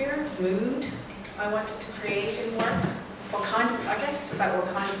atmosphere, mood I wanted to create in work. What kind of, I guess it's about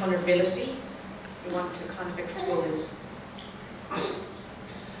what kind of vulnerability you want to kind of expose.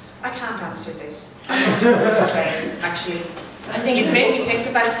 I can't answer this. I don't know what to say, actually. I think You've made me think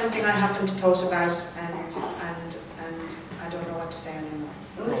about something I haven't thought about, and I don't know what to say anymore.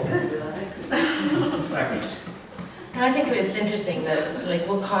 It was good. Agnes. And I think it's interesting that, like,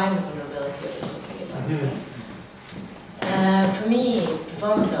 what kind of vulnerability are we talking about? For me,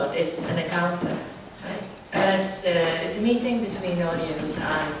 performance art is an encounter, right? It's a meeting between audience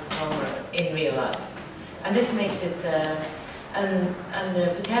and performer in real life, and this makes it and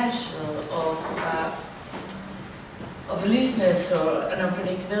the potential of looseness or an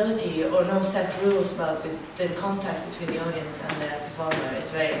unpredictability or no set rules about the contact between the audience and the performer is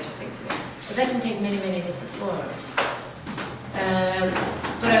very interesting to me. But that can take many, many different forms.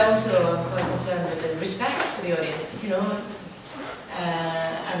 But I also am quite concerned with the respect for the audience, you know,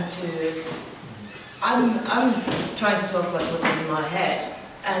 and I'm trying to talk about what's in my head,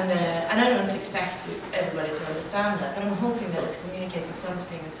 and I don't expect everybody to understand that, but I'm hoping that it's communicating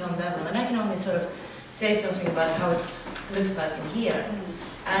something at some level, and I can only sort of say something about how it looks like in here,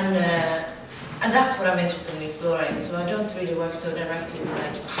 and that's what I'm interested in exploring. So I don't really work so directly with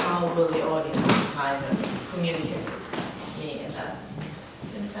like how will the audience kind of communicate with me in that. Do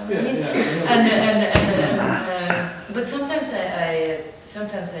you understand what I mean? But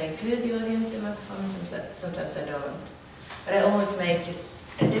sometimes I include the audience in my performance. Sometimes I don't. But I always make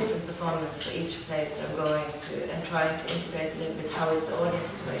a different performance for each place that I'm going to, and trying to integrate a little bit how is the audience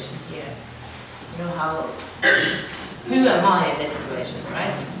situation here. You know, who am I in this situation,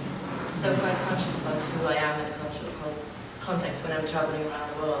 right? So I'm quite conscious about who I am in a cultural context when I'm traveling around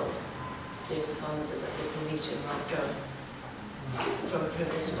the world doing performances as this Norwegian might go from a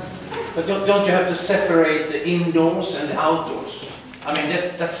privileged country. But don't you have to separate the indoors and the outdoors? I mean,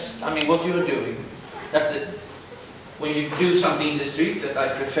 that's I mean, what you're doing, that's it. When you do something in the street that I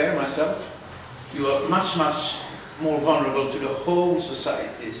prefer myself, you are much, much more vulnerable to the whole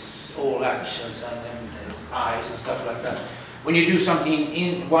society's all actions and eyes and stuff like that. When you do something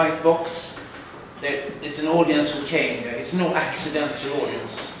in white box, it's an audience who came there. It's no accidental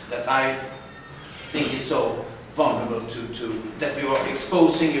audience that I think is so vulnerable to that you are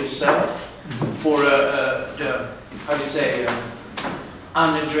exposing yourself for the, how do you say,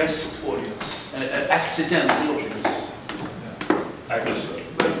 unaddressed audience, an accidental audience. But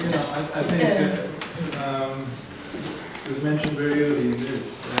you know, I think it was mentioned very early in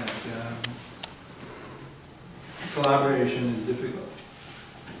this that collaboration is difficult,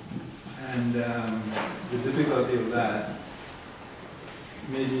 and the difficulty of that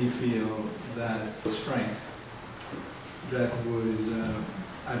made me feel that strength that was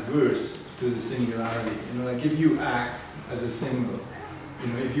adverse to the singularity. You know, like if you act as a single, you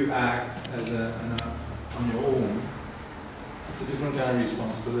know, if you act as on your own, it's a different kind of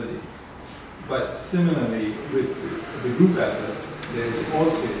responsibility. But similarly, with the group effort, there's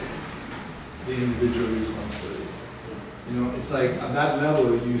also the individual responsibility. You know, it's like at that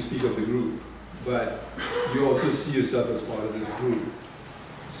level you speak of the group, but you also see yourself as part of this group.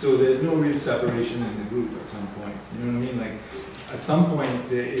 So there's no real separation in the group at some point. You know what I mean? Like at some point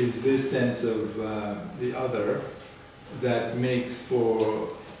there is this sense of the other that makes for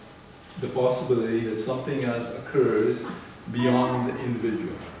the possibility that something else occurs beyond the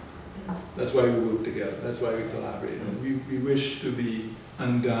individual. That's why we work together. That's why we collaborate. And we wish to be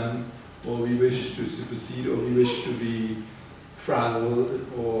undone, or we wish to supersede, or we wish to be frazzled,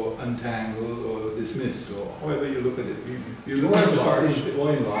 or untangled, or dismissed, or however you look at it. We look at it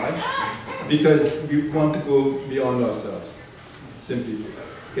or enlarged because we want to go beyond ourselves, simply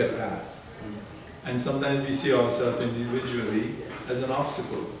get past. And sometimes we see ourselves individually as an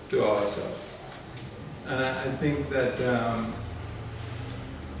obstacle to ourselves. And I think that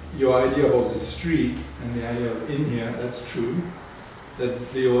your idea about the street and the idea of in here, that's true.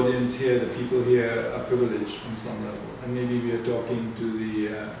 That the audience here, the people here are privileged on some level. And maybe we are talking to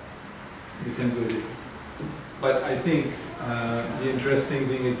the converted. But I think the interesting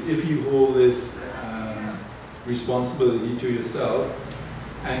thing is if you hold this responsibility to yourself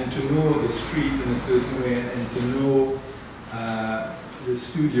and to know the street in a certain way and to know the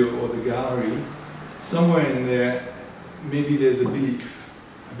studio or the gallery, somewhere in there, maybe there's a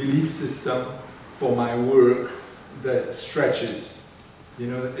belief system for my work that stretches. You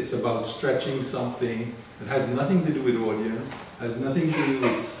know, it's about stretching something that has nothing to do with audience, has nothing to do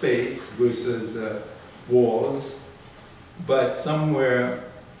with space versus walls, but somewhere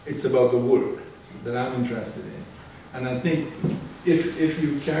it's about the work that I'm interested in. And I think if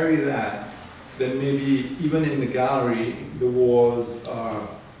you carry that, then maybe even in the gallery, the walls are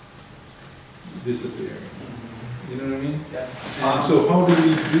disappearing. You know what I mean? Yeah. So how do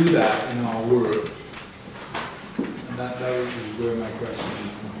we do that in our work? And that is where my question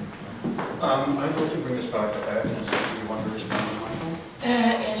is coming from. I'd like to bring this back to Agnes. Do you want to respond to Michael?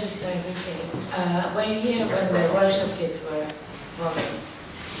 Yeah, just very briefly. When you hear when the workshop kids were performing,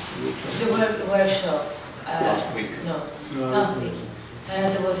 the workshop last week. No, last week.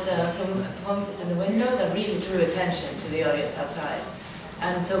 There was some performances in the window that really drew attention to the audience outside.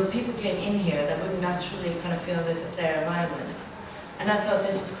 And so people came in here that wouldn't naturally kind of feel this as their environment. And I thought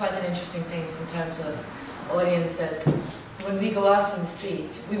this was quite an interesting thing in terms of audience, that when we go out on the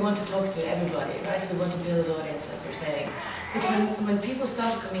streets, we want to talk to everybody, right? We want to build audience, like you're saying. But when people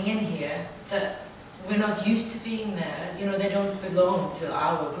start coming in here, that we're not used to being there, you know, they don't belong to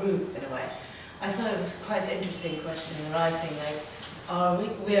our group in a way. I thought it was quite an interesting question arising, like,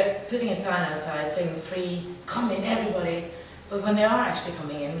 we're putting a sign outside saying free, come in everybody, but when they are actually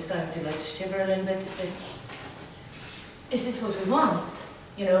coming in, we're starting to like shiver a little bit. Is this what we want?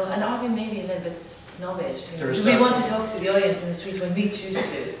 You know, and are we maybe a little bit snobbish? You know? Do we want to talk to the audience in the street when we choose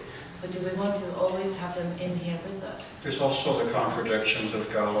to? But do we want to always have them in here with us? There's also the contradictions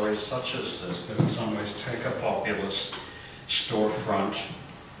of galleries such as this, that in some ways take a populist storefront,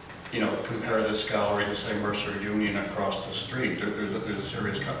 you know, compare this gallery to, say, Mercer Union across the street. There's a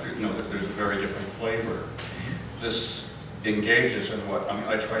serious, you know, there's a very different flavor. This engages in what, I mean,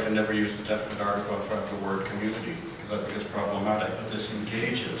 I try to never use the definite article in front of the word community, because I think it's problematic, but this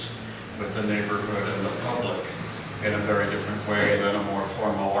engages with the neighborhood and the public in a very different way than a more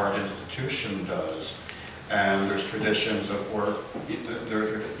formal art institution does. And there's traditions of work, you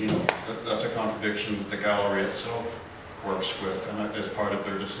know, that's a contradiction that the gallery itself works with, and that is part of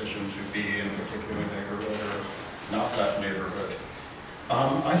their decision to be in a particular neighborhood or not that neighborhood.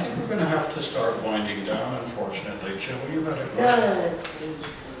 I think we're going to have to start winding down, unfortunately. Jill, you had a question?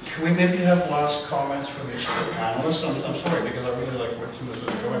 Can we maybe have last comments from each of the panelists? I'm sorry, because I really like where this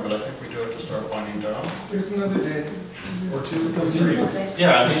is going, but I think we do have to start winding down. There's another day or two or three.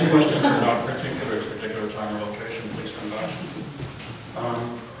 Yeah, and these questions are not particular time or location. Please come back.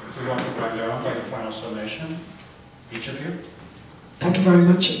 We want to wind down by the final summation. Each of you? Thank you very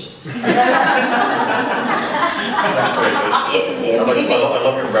much. I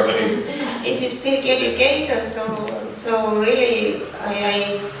love your brevity. It is big education, so really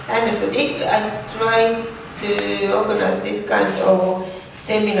I understood. If I try to organize this kind of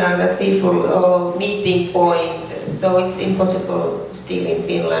seminar that people meeting point, so it's impossible still in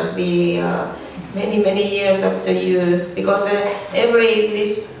Finland. We many years after you, because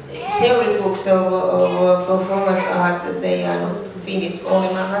this theory books of performance art, they are not finished.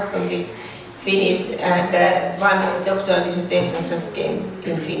 Only my husband did finish, and one doctoral dissertation just came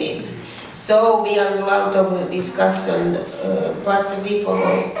in Finnish. So we are a lot of discussion, but we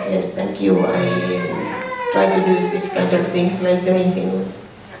follow. Yes, thank you. I try to do this kind of things later in Finland.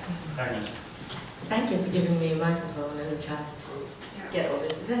 Thank you for giving me a microphone and a chance to get all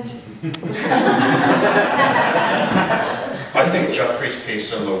this attention. I think Jeffrey's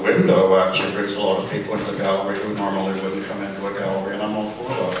piece in the window actually brings a lot of people into the gallery who normally wouldn't come into a gallery, and I'm all for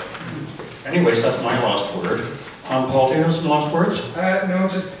that. Anyways, that's my last word. Paul, do you have some last words? No,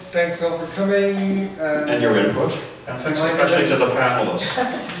 just thanks all for coming. And your input. And thanks especially to the panelists.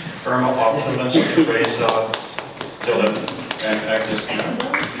 Irma, Optimist, Teresa, Dylan, and Agnes.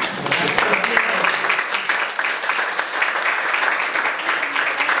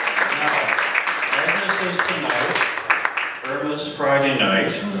 Irma's Friday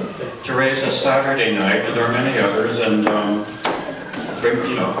night, Teresa's Saturday night, and there are many others, and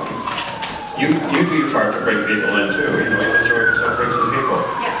you know, you do your part to bring people in too. You know, you enjoy yourself, bring some people.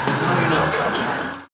 Yes.